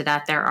be put to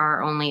death. There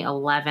are only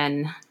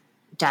 11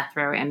 death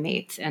row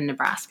inmates in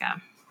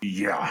Nebraska.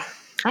 Yeah.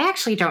 I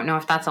actually don't know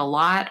if that's a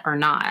lot or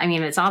not. I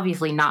mean, it's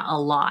obviously not a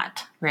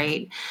lot,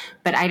 right?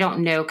 But I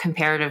don't know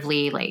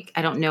comparatively,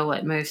 I don't know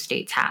what most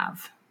states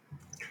have.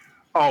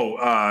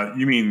 Oh,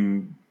 you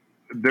mean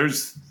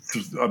there's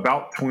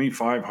about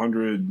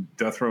 2,500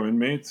 death row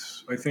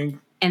inmates, I think.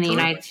 In the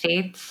United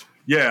States?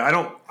 Yeah,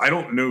 I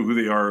don't know who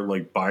they are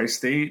by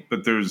state,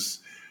 but there's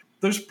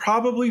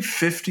probably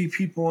 50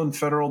 people in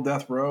federal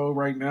death row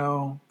right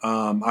now.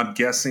 I'm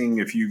guessing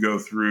if you go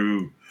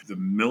through the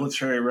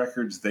military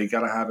records, they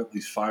got to have at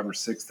least 5 or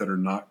 6 that are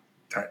not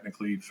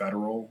technically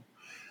federal.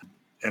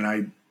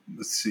 And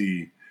let's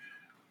see,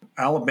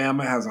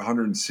 Alabama has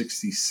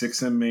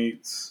 166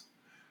 inmates.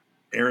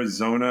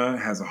 Arizona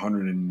has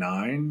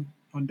 109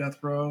 on death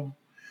row.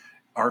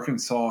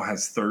 Arkansas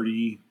has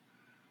 30.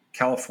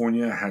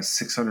 California has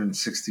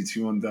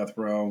 662 on death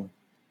row.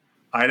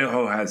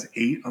 Idaho has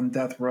 8 on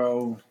death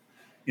row.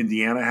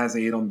 Indiana has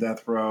 8 on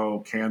death row.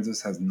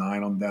 Kansas has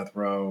 9 on death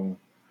row.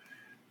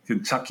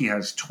 Kentucky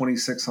has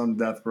 26 on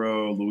death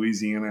row.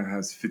 Louisiana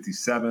has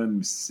 57.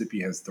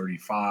 Mississippi has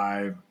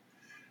 35.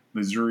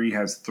 Missouri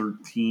has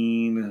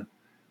 13.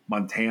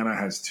 Montana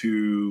has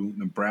 2.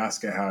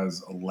 Nebraska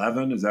has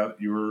 11. Is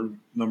that your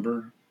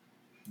number?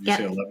 Did you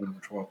say 11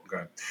 or 12?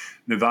 Okay.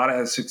 Nevada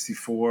has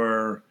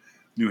 64.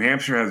 New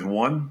Hampshire has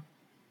 1.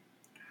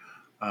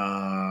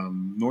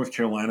 North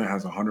Carolina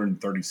has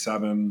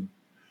 137.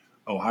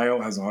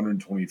 Ohio has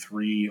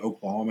 123.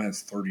 Oklahoma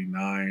has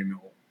 39.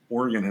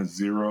 Oregon has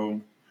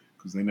 0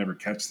 because they never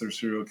catch their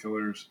serial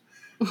killers.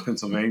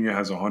 Pennsylvania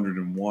has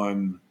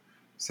 101.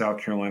 South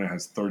Carolina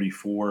has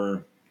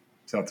 34.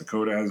 South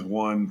Dakota has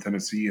 1.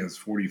 Tennessee has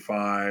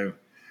 45.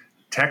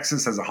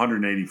 Texas has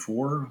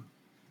 184.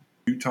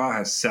 Utah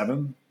has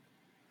 7.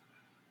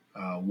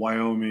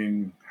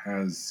 Wyoming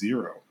has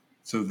 0.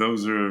 So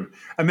those are,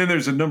 and then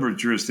there's a number of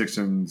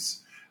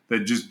jurisdictions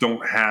that just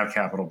don't have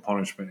capital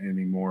punishment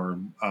anymore.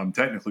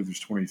 Technically, there's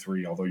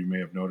 23, although you may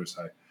have noticed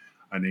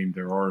I named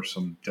there are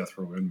some death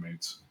row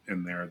inmates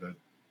in there that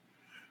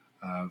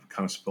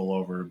kind of spill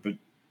over. But,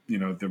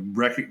 the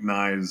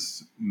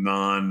recognized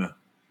non-capital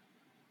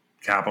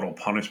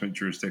punishment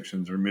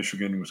jurisdictions are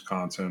Michigan,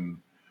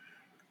 Wisconsin,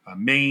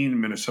 Maine,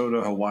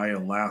 Minnesota, Hawaii,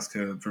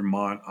 Alaska,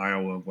 Vermont,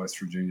 Iowa, West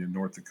Virginia,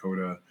 North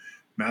Dakota,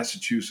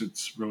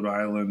 Massachusetts, Rhode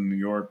Island, New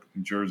York,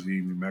 New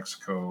Jersey, New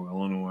Mexico,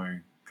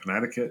 Illinois,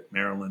 Connecticut,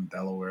 Maryland,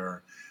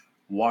 Delaware,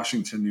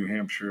 Washington, New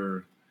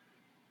Hampshire,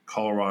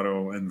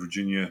 Colorado, and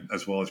Virginia,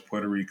 as well as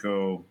Puerto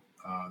Rico,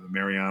 the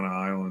Mariana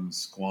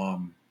Islands,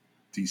 Guam,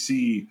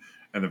 D.C.,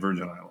 and the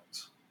Virgin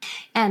Islands.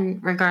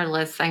 And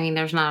regardless,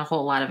 there's not a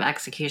whole lot of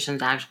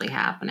executions actually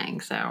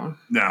happening. So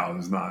no,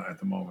 there's not at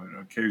the moment.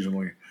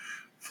 Occasionally,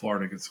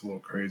 Florida gets a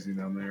little crazy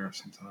down there.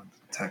 Sometimes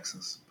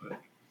Texas, but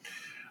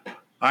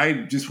I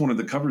just wanted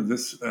to cover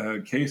this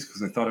case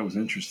because I thought it was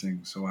interesting.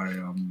 So I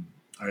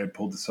had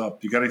pulled this up.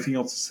 Do you got anything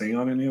else to say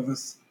on any of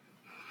this?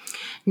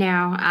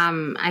 No,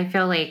 I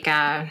feel like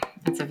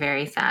it's a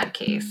very sad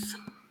case.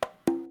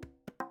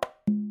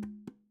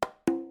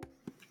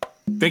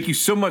 Thank you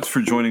so much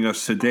for joining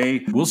us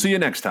today. We'll see you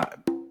next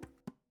time.